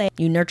 I will say,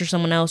 you nurture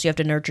someone else, you have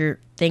to nurture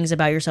things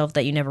about yourself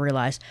that you never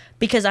realized.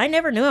 Because I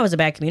never knew I was a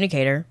bad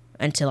communicator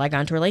until I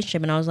got into a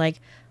relationship and I was like,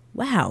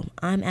 wow,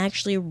 I'm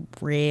actually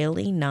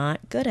really not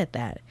good at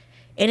that.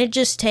 And it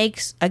just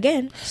takes,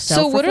 again, self-reflection.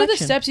 So what are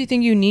the steps you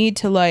think you need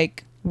to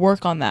like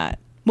work on that?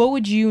 What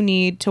would you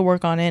need to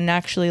work on and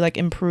actually like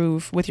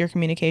improve with your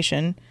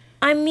communication?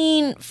 I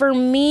mean, for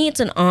me, it's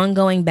an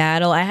ongoing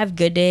battle. I have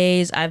good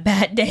days. I have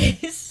bad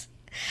days.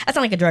 I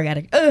sound like a drug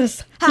addict. Ugh,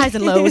 highs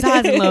and lows,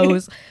 highs and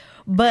lows.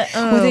 But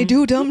when they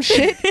do dumb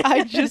shit,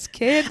 I just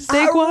can't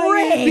stay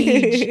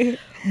quiet.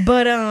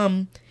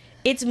 But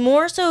it's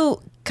more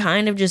so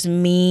kind of just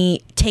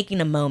me taking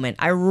a moment.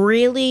 I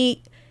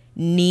really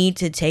need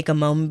to take a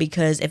moment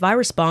because if I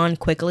respond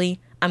quickly,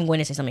 I'm going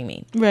to say something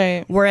mean.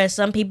 Right. Whereas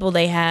some people,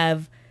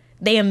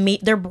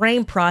 their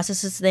brain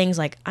processes things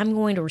like, I'm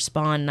going to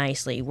respond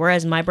nicely.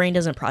 Whereas my brain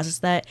doesn't process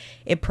that.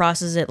 It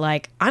processes it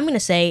like, I'm going to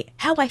say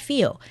how I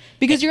feel.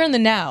 Because you're in the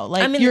now.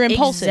 Like, you're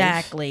impulsive.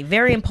 Exactly.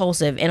 Very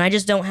impulsive. And I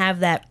just don't have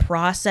that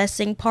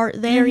processing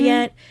part there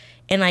yet.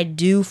 And I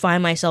do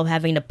find myself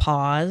having to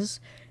pause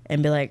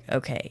and be like,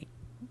 okay,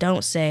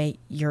 don't say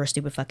you're a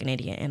stupid fucking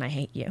idiot and I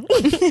hate you.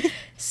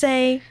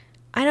 Say,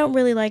 I don't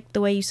really like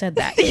the way you said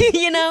that.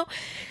 You know?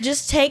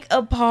 Just take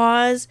a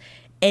pause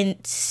and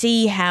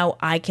see how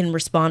I can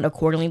respond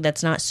accordingly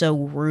that's not so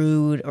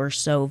rude or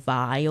so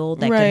vile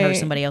that can hurt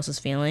somebody else's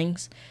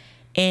feelings.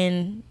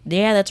 And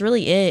yeah, that's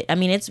really it. I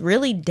mean, it's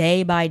really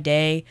day by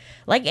day.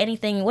 Like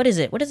anything, what is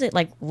it?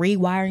 Like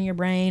rewiring your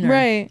brain?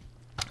 Right.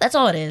 That's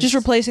all it is. Just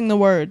replacing the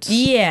words.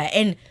 Yeah,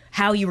 and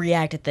how you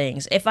react to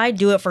things. If I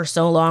do it for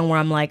so long where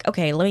I'm like,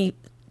 okay, let me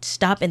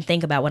stop and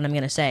think about what I'm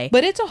going to say.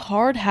 But it's a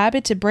hard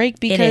habit to break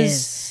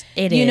because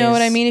it you is. know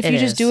what I mean? If you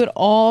just do it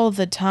all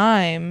the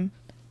time,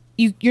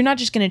 you're not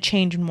just going to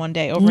change in one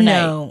day overnight.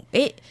 No.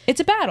 It's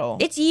a battle.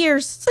 It's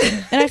years.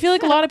 And I feel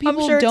like a lot of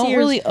people don't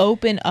really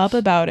open up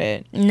about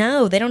it.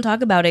 No, they don't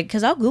talk about it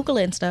because I'll Google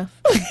it and stuff.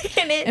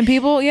 And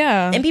people,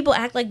 And people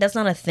act like that's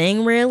not a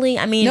thing, really.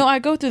 I mean... No, I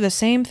go through the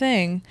same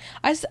thing.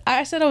 I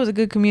said I was a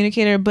good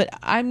communicator, but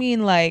I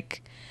mean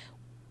like...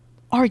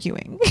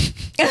 arguing.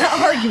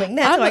 Arguing.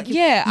 That's why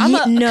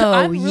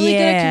I'm really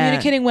good at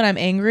communicating when I'm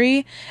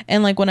angry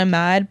and like when I'm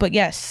mad. But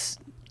yes,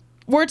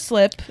 word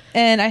slip,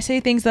 and I say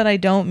things that I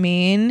don't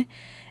mean,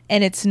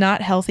 and it's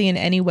not healthy in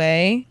any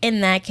way.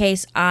 In that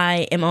case,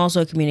 I am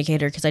also a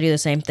communicator because I do the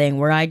same thing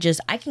where I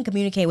can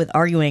communicate with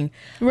arguing.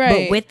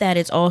 Right. But with that,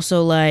 it's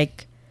also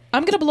like,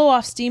 I'm going to blow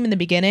off steam in the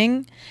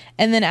beginning,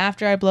 and then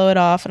after I blow it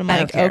off, and I'm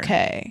like,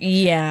 okay.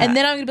 Yeah. And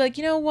then I'm going to be like,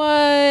 you know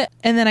what?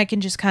 And then I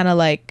can just kind of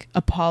like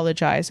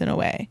apologize in a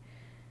way.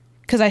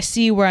 Because I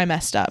see where I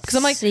messed up. Because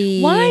I'm like,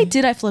 why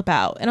did I flip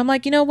out? And I'm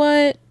like, you know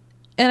what?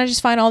 And I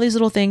just find all these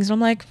little things, and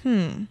I'm like,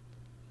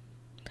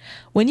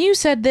 when you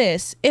said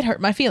this, it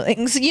hurt my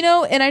feelings, you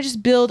know? And I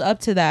just build up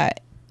to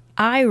that.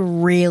 I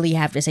really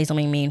have to say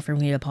something mean for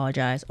me to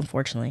apologize,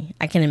 unfortunately.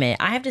 I can admit.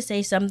 I have to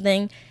say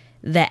something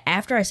that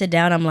after I sit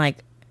down, I'm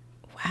like,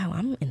 wow,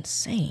 I'm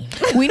insane.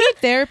 We need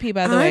therapy,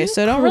 by the way,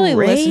 so don't really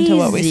listen to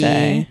what we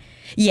say.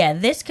 Yeah,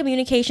 this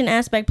communication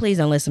aspect, please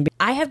don't listen.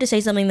 I have to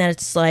say something that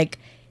it's like,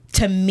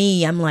 to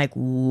me, I'm like,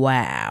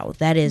 wow,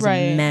 that is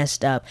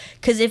messed up.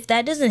 Because if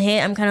that doesn't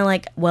hit, I'm kind of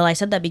like, well, I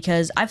said that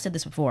because I've said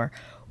this before,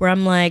 where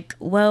I'm like,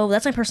 well,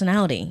 that's my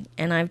personality.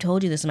 And I've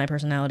told you this is my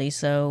personality,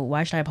 so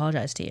why should I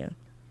apologize to you?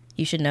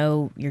 You should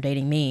know you're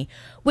dating me.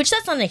 Which,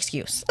 that's not an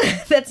excuse.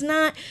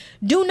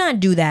 Do not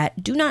do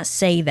that. Do not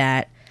say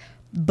that.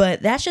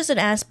 But that's just an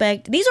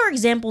aspect. These are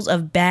examples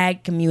of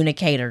bad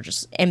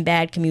communicators and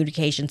bad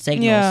communication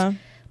signals. Yeah.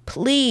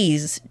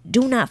 please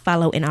do not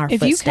follow in our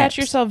footsteps. If you catch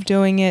yourself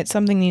doing it,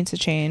 something needs to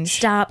change.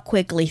 Stop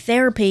quickly.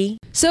 Therapy.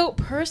 So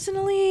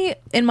personally,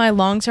 in my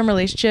long-term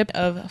relationship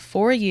of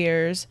 4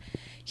 years,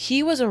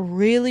 he was a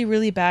really,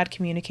 really bad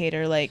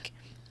communicator. Like,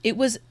 it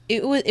was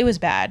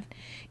bad.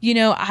 You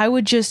know, I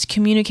would just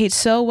communicate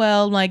so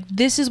well, like,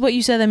 this is what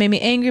you said that made me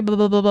angry, blah,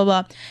 blah, blah, blah,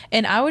 blah.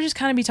 And I would just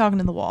kind of be talking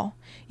to the wall.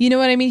 You know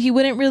what I mean? He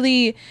wouldn't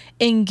really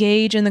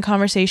engage in the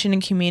conversation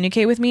and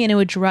communicate with me, and it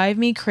would drive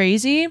me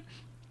crazy.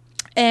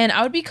 And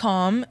I would be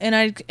calm, and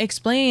I'd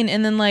explain,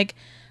 and then, like,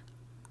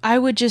 I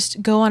would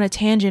just go on a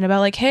tangent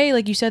about, like, hey,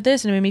 like, you said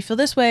this, and it made me feel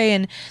this way,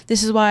 and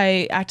this is why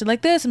I acted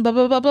like this, and blah,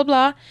 blah, blah, blah,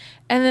 blah.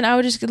 And then I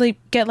would just, like,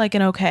 get, like,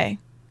 an okay.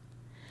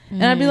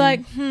 And I'd be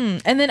like,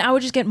 And then I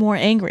would just get more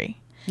angry.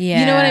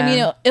 Yeah. You know what I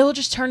mean? It'll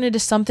just turn into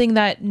something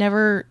that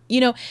never, you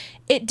know,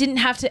 it didn't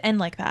have to end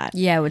like that.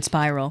 Yeah, it would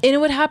spiral. And it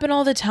would happen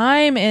all the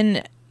time.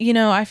 And, you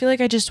know, I feel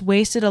like I just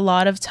wasted a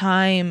lot of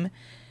time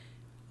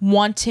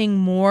wanting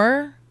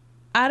more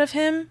out of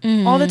him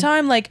all the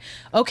time. Like,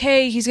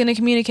 okay, he's going to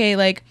communicate,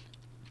 like,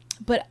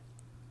 but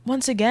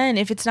once again,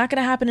 if it's not going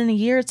to happen in a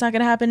year, it's not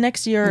going to happen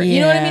next year. Yeah,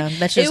 you know what I mean?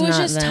 That's just it was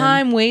just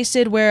time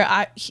wasted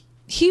where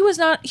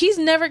he's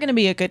never going to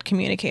be a good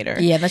communicator.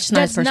 Yeah, that's just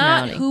not his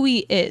personality. That's not who he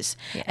is.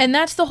 Yeah. And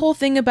that's the whole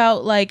thing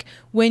about, like,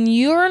 when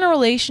you're in a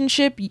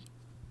relationship,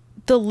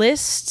 the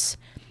lists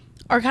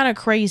are kind of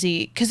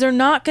crazy because they're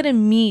not going to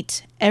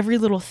meet every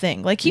little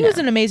thing. Like, he was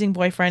an amazing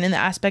boyfriend in the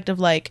aspect of,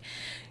 like,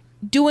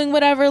 doing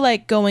whatever,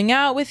 like, going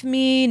out with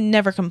me,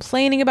 never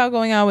complaining about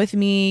going out with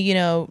me, you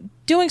know,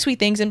 doing sweet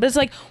things. But it's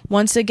like,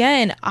 once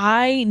again,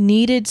 I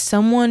needed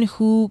someone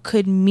who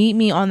could meet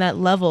me on that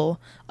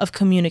level of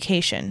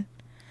communication.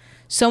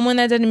 Someone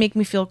that didn't make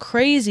me feel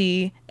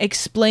crazy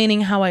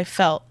explaining how I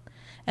felt,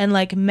 and,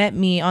 like, met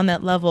me on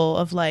that level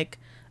of, like,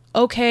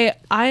 okay,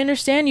 I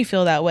understand you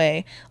feel that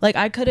way. Like,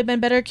 I could have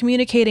been better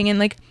communicating, and,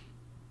 like,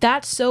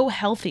 that's so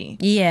healthy.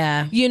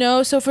 Yeah. You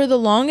know, so for the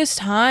longest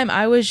time,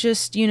 I was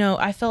just, you know,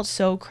 I felt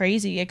so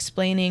crazy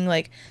explaining,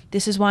 like,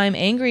 this is why I'm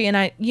angry. And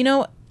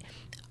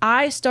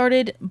I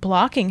started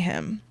blocking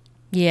him.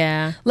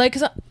 Yeah. Like,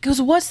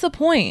 because what's the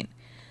point?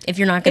 If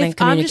you're not going to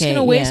communicate. I'm just going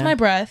to waste my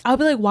breath. I'll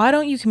be like, why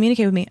don't you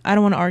communicate with me? I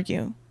don't want to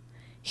argue.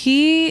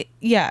 He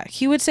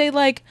would say,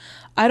 like,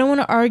 I don't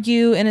want to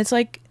argue. And it's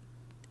like,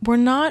 we're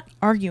not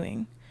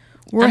arguing.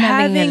 We're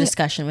having a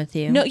discussion with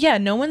you.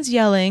 No one's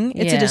yelling.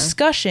 It's a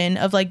discussion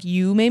of, like,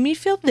 you made me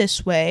feel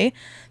this way.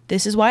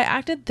 This is why I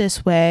acted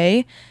this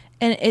way.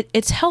 And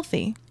it's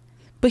healthy.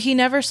 But he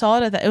never saw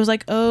it as that. It was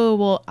like, oh,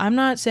 well, I'm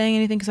not saying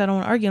anything because I don't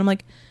want to argue. And I'm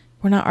like,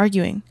 we're not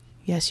arguing.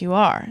 Yes, you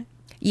are.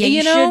 Yeah,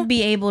 you should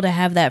be able to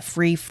have that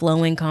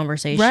free-flowing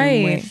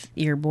conversation with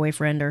your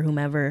boyfriend or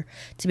whomever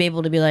to be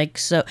able to be like,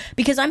 so,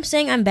 because I'm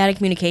saying I'm bad at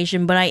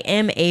communication, but I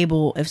am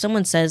able, if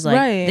someone says,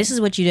 like, this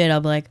is what you did, I'll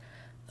be like,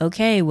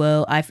 okay,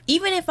 well,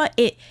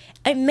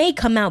 it may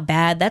come out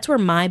bad. That's where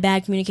my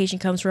bad communication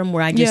comes from,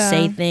 where I just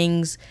say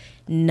things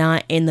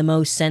not in the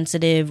most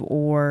sensitive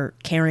or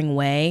caring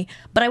way,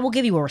 but I will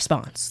give you a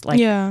response. Like,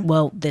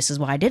 well, this is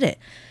why I did it.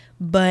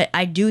 But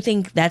I do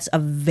think that's a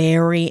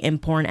very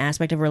important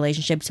aspect of a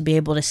relationship, to be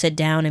able to sit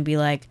down and be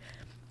like,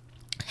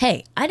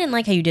 hey, I didn't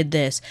like how you did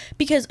this.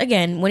 Because,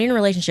 again, when you're in a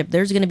relationship,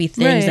 there's going to be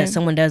things that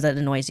someone does that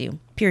annoys you.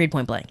 Period,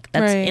 point blank.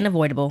 That's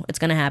unavoidable. It's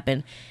going to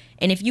happen.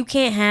 And if you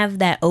can't have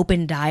that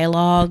open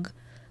dialogue,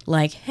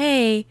 like,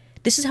 hey,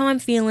 this is how I'm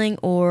feeling,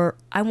 or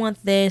I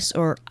want this,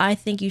 or I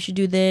think you should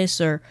do this,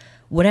 or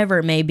whatever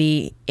it may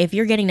be, if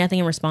you're getting nothing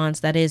in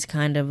response, that is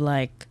kind of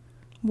like,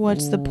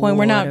 what's the point?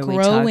 We're not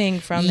growing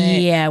from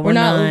it. Yeah, we're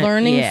not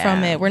learning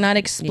from it. We're not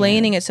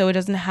explaining it so it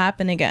doesn't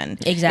happen again.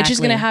 Exactly. It's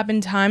just going to happen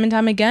time and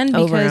time again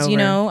because, you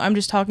know, I'm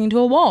just talking to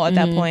a wall at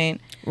that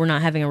point. We're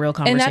not having a real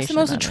conversation. And that's the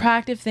most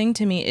attractive thing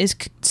to me, is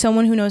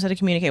someone who knows how to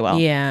communicate well.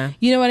 Yeah.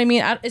 You know what I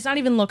mean? It's not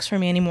even looks for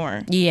me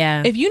anymore.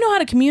 Yeah. If you know how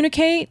to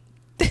communicate,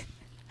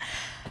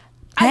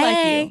 I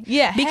like you.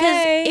 Yeah.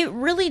 Because it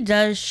really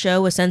does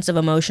show a sense of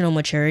emotional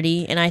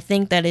maturity, and I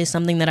think that is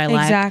something that I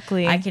lack.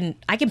 Exactly. I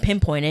can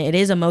pinpoint it. It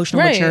is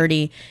emotional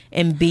maturity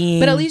and being.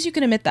 But at least you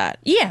can admit that.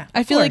 Yeah.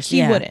 I feel like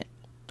he wouldn't.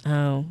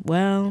 Oh,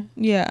 well.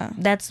 Yeah.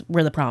 That's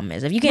where the problem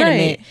is. If you can't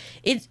admit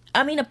it,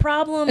 I mean, a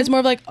problem. It's more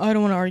of like, I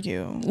don't want to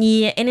argue.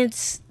 Yeah, and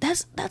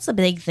that's a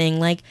big thing.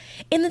 Like,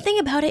 and the thing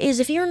about it is,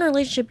 if you're in a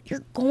relationship,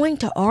 you're going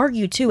to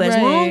argue too,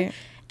 as long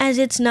as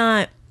it's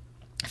not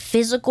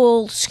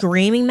physical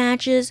screaming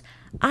matches.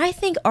 I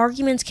think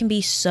arguments can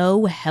be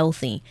so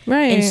healthy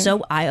and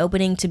so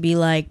eye-opening to be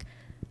like,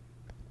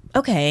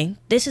 okay,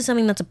 this is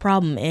something that's a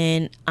problem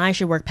and I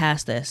should work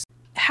past this.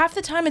 Half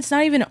the time, it's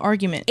not even an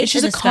argument. It's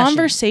just a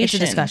conversation. It's a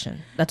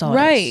discussion. That's all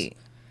it is.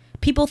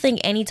 People think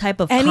any type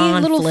of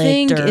conflict little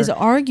thing is an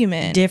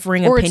argument.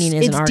 Differing opinion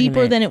is an argument. It's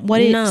deeper than what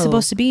it's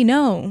supposed to be.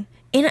 No.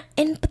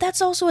 But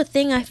that's also a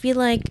thing I feel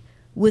like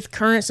with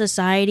current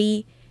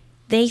society,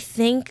 they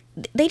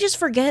just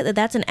forget that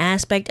that's an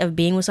aspect of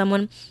being with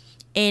someone.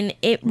 And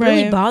it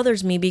really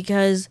bothers me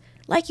because,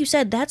 like you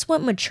said, that's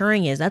what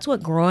maturing is. That's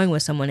what growing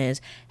with someone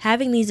is.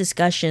 Having these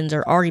discussions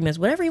or arguments,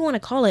 whatever you want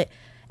to call it,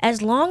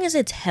 as long as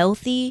it's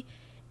healthy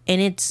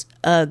and it's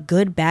a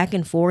good back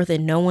and forth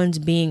and no one's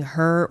being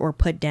hurt or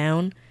put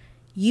down,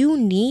 you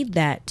need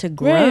that to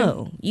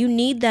grow. Right. You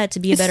need that to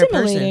be a better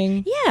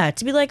person. Yeah,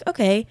 to be like,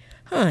 okay,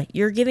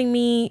 you're giving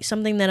me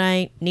something that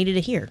I needed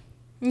to hear.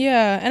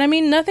 Yeah, and I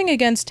mean, nothing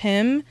against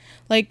him.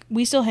 Like,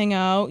 we still hang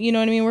out, you know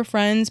what I mean? We're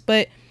friends,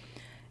 but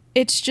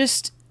it's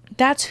just,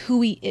 that's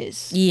who he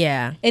is.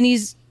 Yeah. And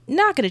he's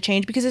not going to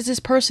change because it's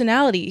his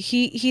personality.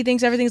 He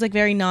thinks everything's, like,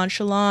 very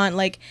nonchalant.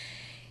 Like,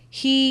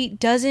 he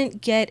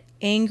doesn't get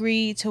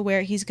angry to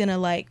where he's going to,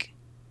 like,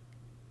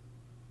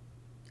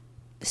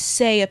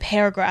 say a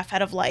paragraph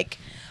out of, like,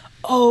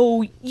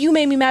 oh, you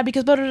made me mad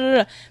because blah, blah, blah,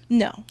 blah.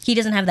 No. He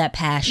doesn't have that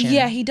passion.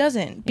 Yeah, he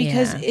doesn't,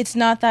 because it's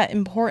not that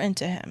important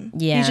to him.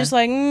 Yeah. He's just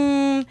like,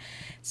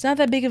 it's not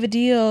that big of a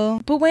deal.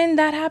 But when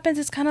that happens,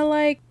 it's kind of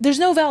like, there's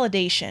no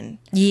validation.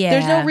 Yeah.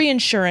 There's no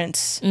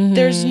reinsurance. Mm-hmm.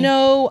 There's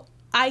no,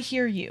 I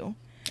hear you.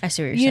 I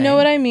see what you're saying. You know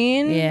what I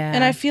mean? Yeah.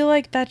 And I feel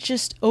like that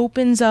just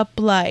opens up,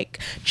 like,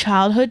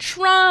 childhood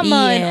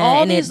trauma and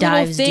all these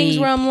little things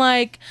deep. Where I'm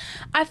like,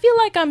 I feel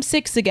like I'm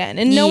 6 again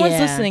and no one's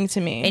listening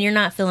to me. And you're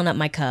not filling up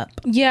my cup.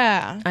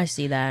 Yeah. I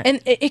see that. And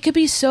it could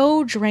be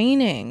so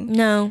draining.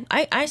 No,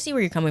 I see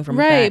where you're coming from.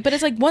 Right. With that. But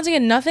it's like, once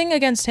again, nothing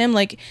against him.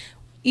 Like,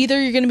 either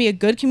you're going to be a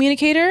good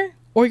communicator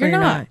or you're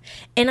not.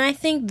 And I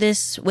think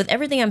this, with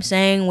everything I'm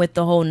saying with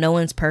the whole no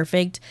one's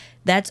perfect,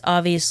 that's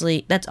obvious.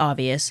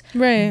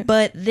 Right.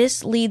 But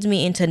this leads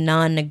me into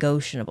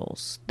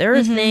non-negotiables. There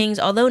are things,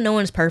 although no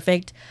one's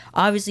perfect,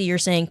 obviously you're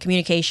saying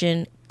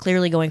communication,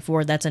 clearly going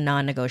forward, that's a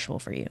non-negotiable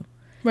for you.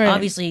 Right.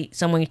 Obviously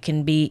someone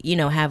can be,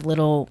 have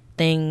little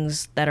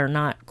things that are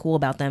not cool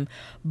about them,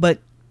 but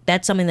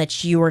that's something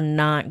that you are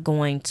not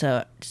going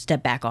to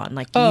step back on.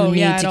 Like, you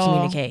need to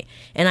communicate.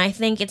 And I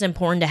think it's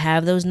important to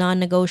have those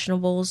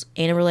non-negotiables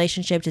in a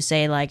relationship, to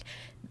say, like,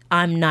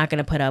 I'm not going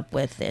to put up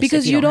with this.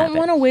 Because you don't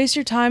want to waste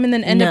your time and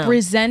then end up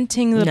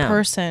resenting the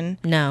person.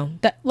 No.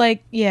 That,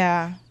 like,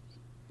 yeah.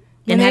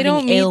 When and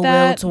having ill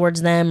will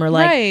towards them, or,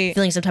 like,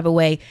 feeling some type of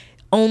way,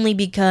 only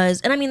because,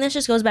 and I mean, this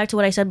just goes back to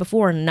what I said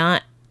before,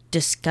 not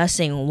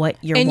discussing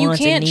what your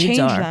wants and needs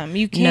are.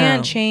 You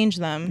can't change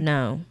them.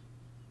 No.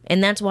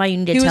 And that's why you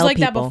need to tell people. He was like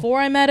that before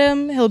I met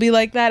him. He'll be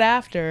like that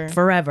after.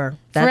 Forever.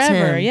 That's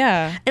Forever, him.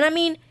 Yeah. And I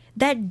mean,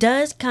 that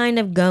does kind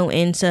of go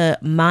into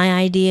my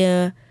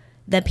idea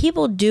that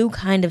people do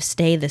kind of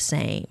stay the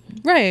same.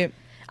 Right.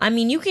 I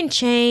mean, you can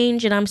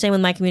change, and I'm saying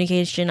with my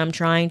communication, I'm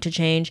trying to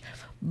change.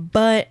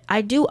 But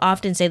I do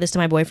often say this to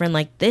my boyfriend,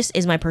 like, this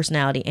is my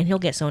personality. And he'll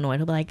get so annoyed.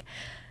 He'll be like,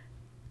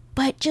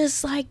 but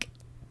just, like,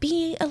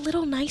 be a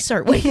little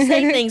nicer when you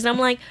say things. And I'm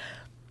like,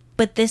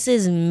 but this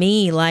is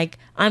me. Like,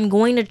 I'm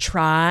going to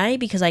try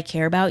because I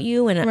care about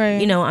you, and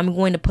I'm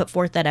going to put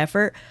forth that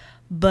effort.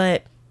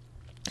 But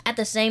at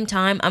the same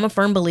time, I'm a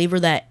firm believer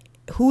that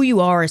who you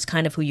are is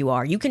kind of who you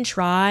are. You can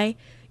try,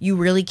 you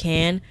really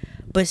can,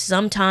 but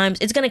sometimes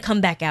it's going to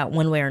come back out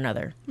one way or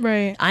another.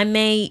 Right. I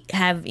may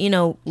have,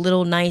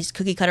 little nice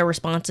cookie cutter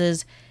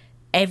responses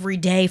every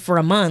day for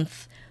a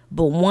month,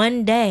 but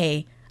one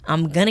day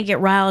I'm going to get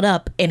riled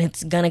up and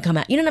it's going to come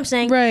out. You know what I'm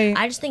saying? Right.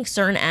 I just think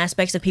certain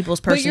aspects of people's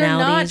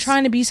personalities. But you're not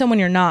trying to be someone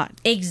you're not.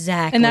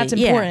 Exactly. And that's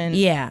important.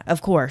 Yeah,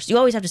 of course. You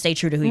always have to stay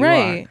true to who you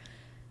are.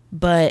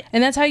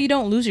 And that's how you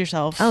don't lose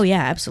yourself. Oh,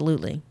 yeah,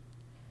 absolutely.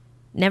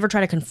 Never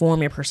try to conform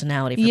your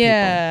personality for people.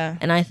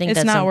 And I think it's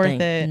that's not something.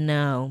 Worth it.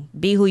 No.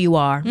 Be who you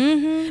are.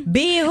 Mm-hmm.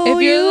 Be who you are.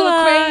 If you're a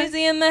little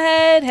crazy in the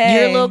head, hey.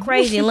 You're a little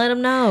crazy, and let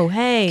them know,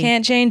 hey.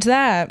 Can't change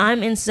that.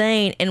 I'm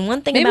insane. And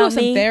one thing maybe about with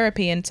me. some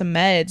therapy and some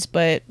meds,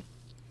 but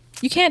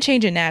you can't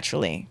change it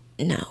naturally.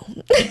 No.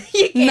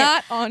 You can't.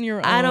 Not on your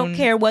own. I don't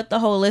care what the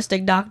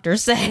holistic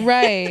doctors say.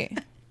 Right.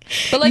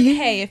 But, like,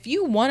 hey, if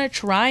you want to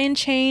try and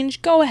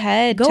change, go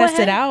ahead. Test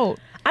it out.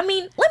 I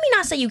mean, let me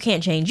not say you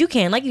can't change. You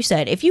can, like you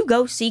said, if you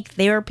go seek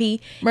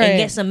therapy and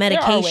get some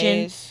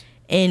medication,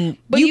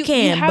 but you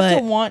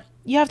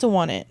have to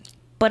want it.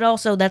 But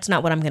also, that's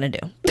not what I'm gonna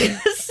do.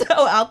 So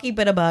I'll keep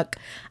it a buck.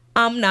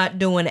 I'm not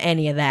doing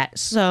any of that.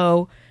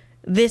 So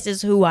this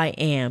is who I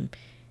am.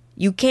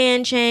 You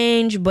can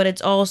change, but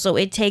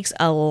it takes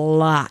a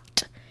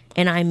lot,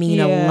 and I mean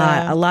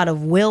a lot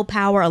of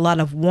willpower, a lot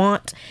of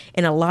want,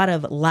 and a lot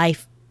of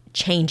life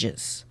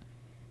changes.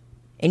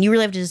 And you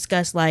really have to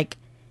discuss, like,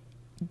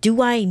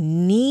 do I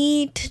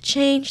need to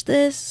change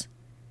this?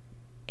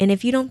 And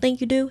if you don't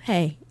think you do,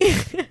 hey,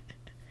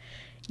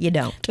 you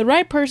don't. The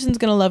right person's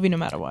gonna love you no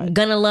matter what.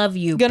 Gonna love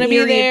you. Gonna be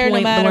there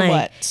no matter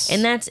what.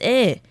 And that's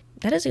it.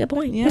 That is a good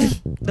point. Yeah.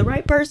 The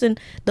right person,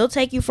 they'll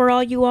take you for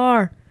all you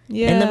are.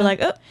 Yeah. And they'll be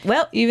like, oh,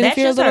 well, even if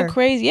you're a little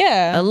crazy.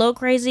 Yeah. A little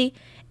crazy.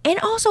 And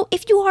also,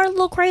 if you are a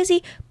little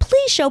crazy,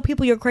 please show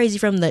people you're crazy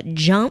from the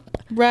jump.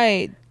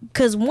 Right.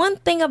 Because one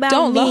thing about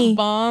don't love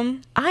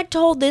bomb. I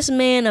told this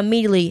man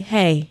immediately,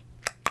 hey,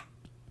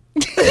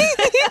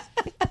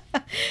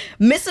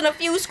 missing a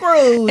few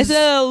screws. It's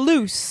a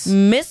loose.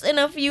 Missing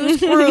a few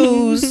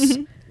screws.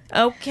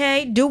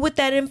 Okay, do with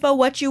that info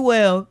what you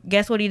will.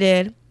 Guess what he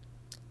did?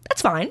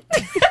 That's fine.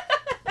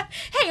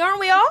 Hey, aren't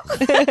we all?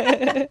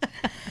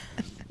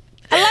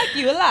 I like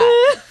you a lot.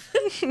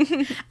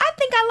 I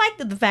think I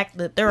like the fact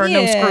that there are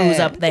no screws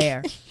up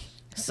there.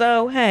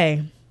 So,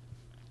 hey,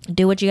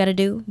 do what you got to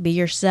do. Be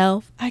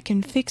yourself. I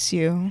can fix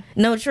you.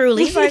 No,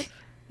 truly. He's like,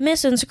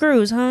 missing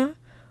screws, huh?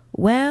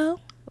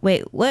 Well,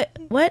 wait,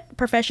 what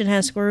profession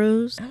has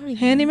screws?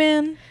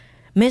 Handyman?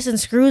 Missing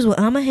screws? Well,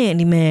 I'm a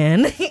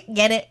handyman.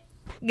 Get it?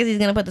 Because he's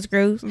going to put the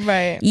screws?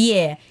 Right.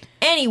 Yeah.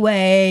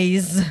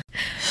 Anyways.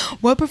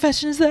 What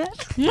profession is that?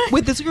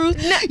 With the screws?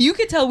 No. You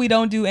can tell we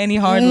don't do any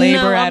hard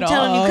labor at all. I'm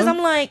telling you, because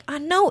I'm like, I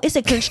know, is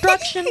it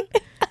construction?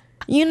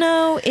 You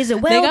know, is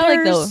it welders? They got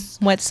like the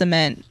wet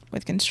cement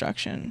with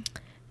construction.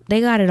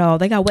 They got it all.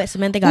 They got wet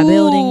cement. They got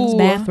buildings,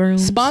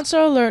 bathrooms. Sponsor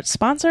alert.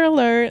 Sponsor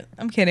alert.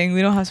 I'm kidding.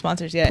 We don't have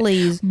sponsors yet.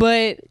 Please.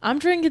 But I'm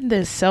drinking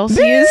this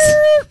Celsius.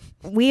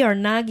 We are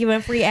not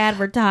giving free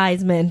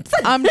advertisements.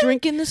 I'm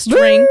drinking this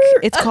drink.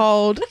 It's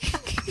called...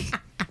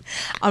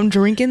 I'm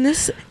drinking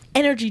this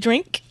energy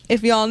drink.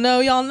 If y'all know,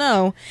 y'all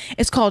know.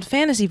 It's called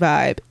Fantasy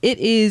Vibe. It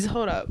is...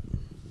 Hold up.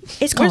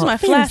 It's called my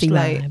Fantasy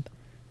flashlight? Vibe.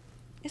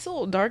 It's a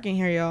little dark in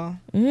here, y'all.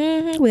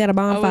 Mm-hmm. We got a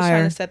bonfire. I was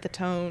trying to set the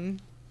tone.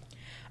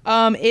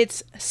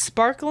 It's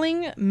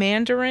sparkling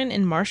mandarin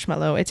and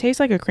marshmallow. It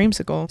tastes like a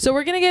creamsicle. So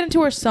we're gonna get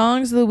into our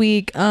songs of the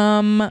week.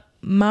 My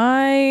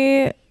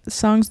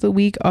songs of the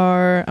week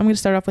are, I'm gonna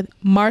start off with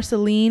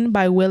Marceline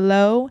by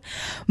Willow.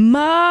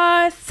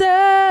 Marceline.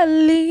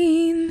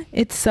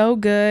 It's so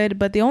good,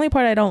 but the only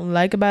part I don't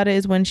like about it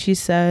is when she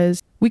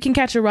says, "We can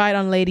catch a ride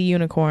on Lady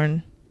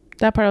Unicorn."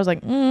 That part I was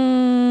like,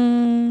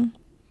 could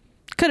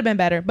have been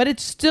better, but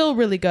it's still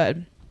really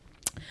good.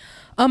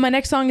 My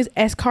next song is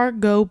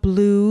Escargot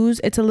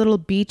Blues. It's a little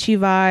beachy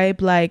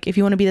vibe. Like, if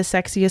you want to be the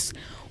sexiest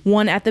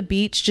one at the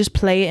beach, just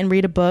play it and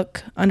read a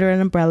book under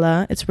an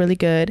umbrella. It's really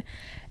good.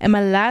 And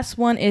my last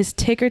one is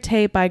Ticker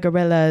Tape by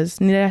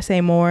Gorillaz. Need I say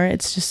more?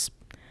 It's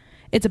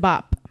a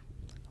bop.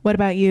 What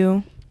about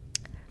you?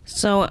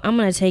 So I'm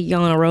going to take you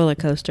on a roller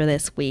coaster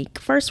this week.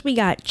 First, we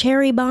got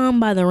Cherry Bomb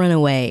by the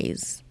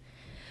Runaways.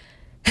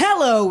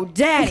 Hello,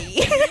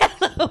 Daddy.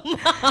 Hello,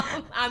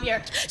 Mom. I'm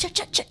your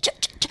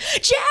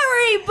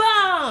cherry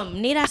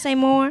bomb. Need I say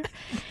more?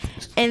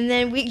 And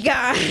then we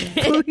got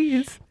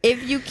Please.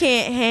 If You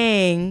Can't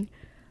Hang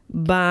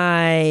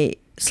by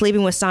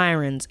Sleeping with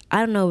Sirens. I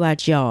don't know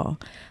about y'all,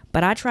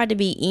 but I tried to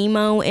be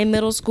emo in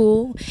middle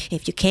school.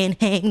 If you can't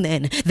hang,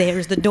 then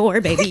there's the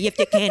door, baby. If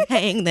you can't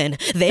hang, then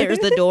there's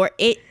the door.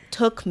 It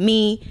took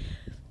me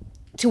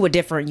to a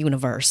different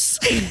universe.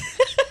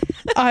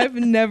 I've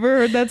never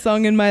heard that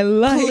song in my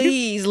life.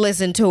 Please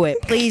listen to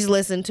it. Please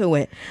listen to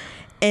it.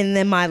 And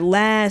then my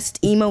last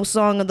emo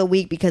song of the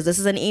week, because this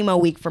is an emo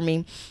week for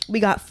me,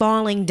 we got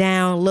Falling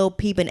Down, Lil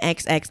Peep and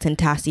XX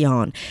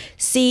Tentacion.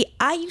 See,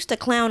 I used to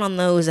clown on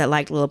those that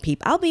liked Lil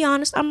Peep. I'll be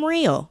honest, I'm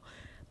real.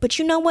 But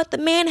you know what? The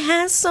man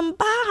has some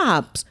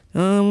bobs.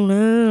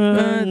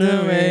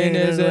 The rain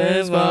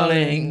is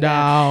falling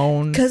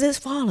down. Because it's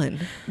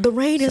falling. The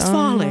rain is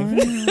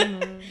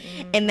falling.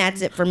 And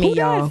that's it for me, Who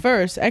y'all. died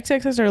first?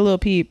 XXX or Lil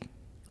Peep?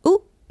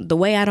 Ooh, the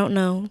way I don't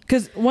know.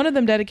 Because one of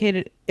them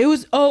dedicated... It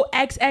was,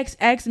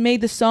 XXX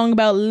made the song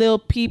about Lil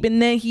Peep and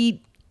then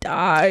he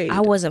died. I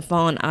wasn't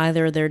following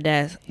either of their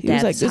deaths. He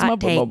was like, this is my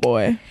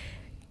boy.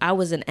 I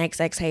was an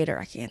XX hater.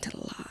 I can't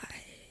tell a lie.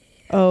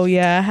 Oh,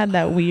 yeah. I had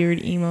that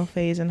weird emo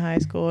phase in high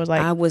school. I was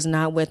like... I was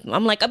not with...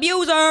 I'm like,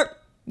 abuser!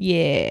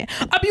 Yeah.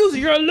 Abuser,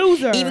 you're a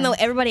loser! Even though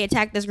everybody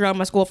attacked this girl in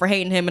my school for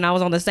hating him and I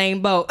was on the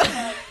same boat.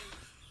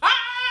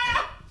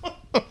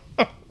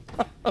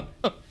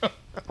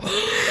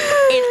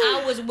 And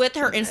I was with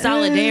her in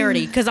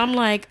solidarity because I'm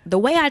like, the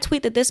way I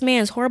tweet that this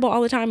man's horrible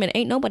all the time and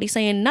ain't nobody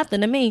saying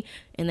nothing to me,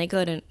 and they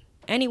couldn't.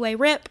 Anyway,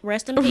 rip,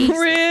 rest in peace.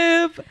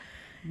 Rip.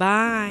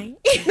 Bye.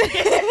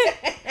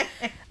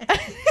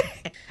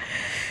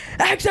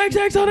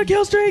 XXX on a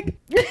kill streak.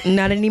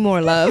 Not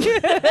anymore, love.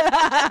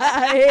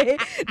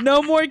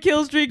 No more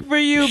kill streak for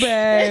you,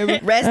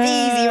 babe. Rest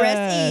easy,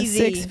 rest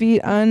easy. 6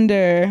 feet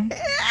under.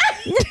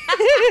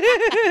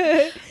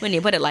 When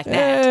you put it like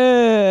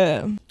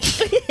that.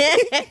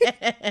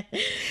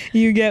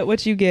 You get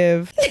what you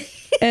give.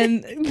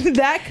 And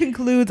that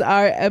concludes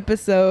our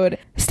episode.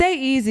 Stay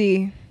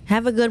easy.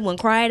 Have a good one.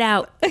 Cry it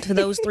out to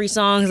those 3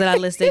 songs that I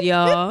listed,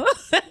 y'all.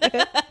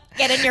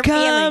 Get in your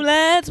feelings. Come,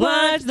 let's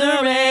watch the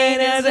rain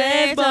as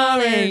it's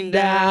falling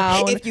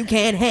down. If you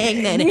can't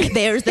hang, then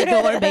there's the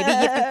door, baby.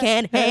 If you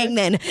can't hang,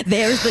 then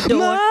there's the door.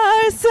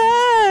 Marceline.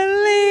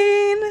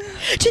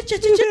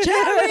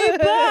 Cherry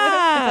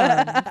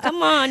bomb.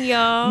 Come on,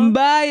 y'all.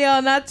 Bye,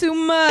 y'all. Not too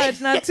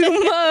much. Not too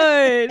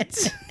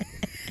much.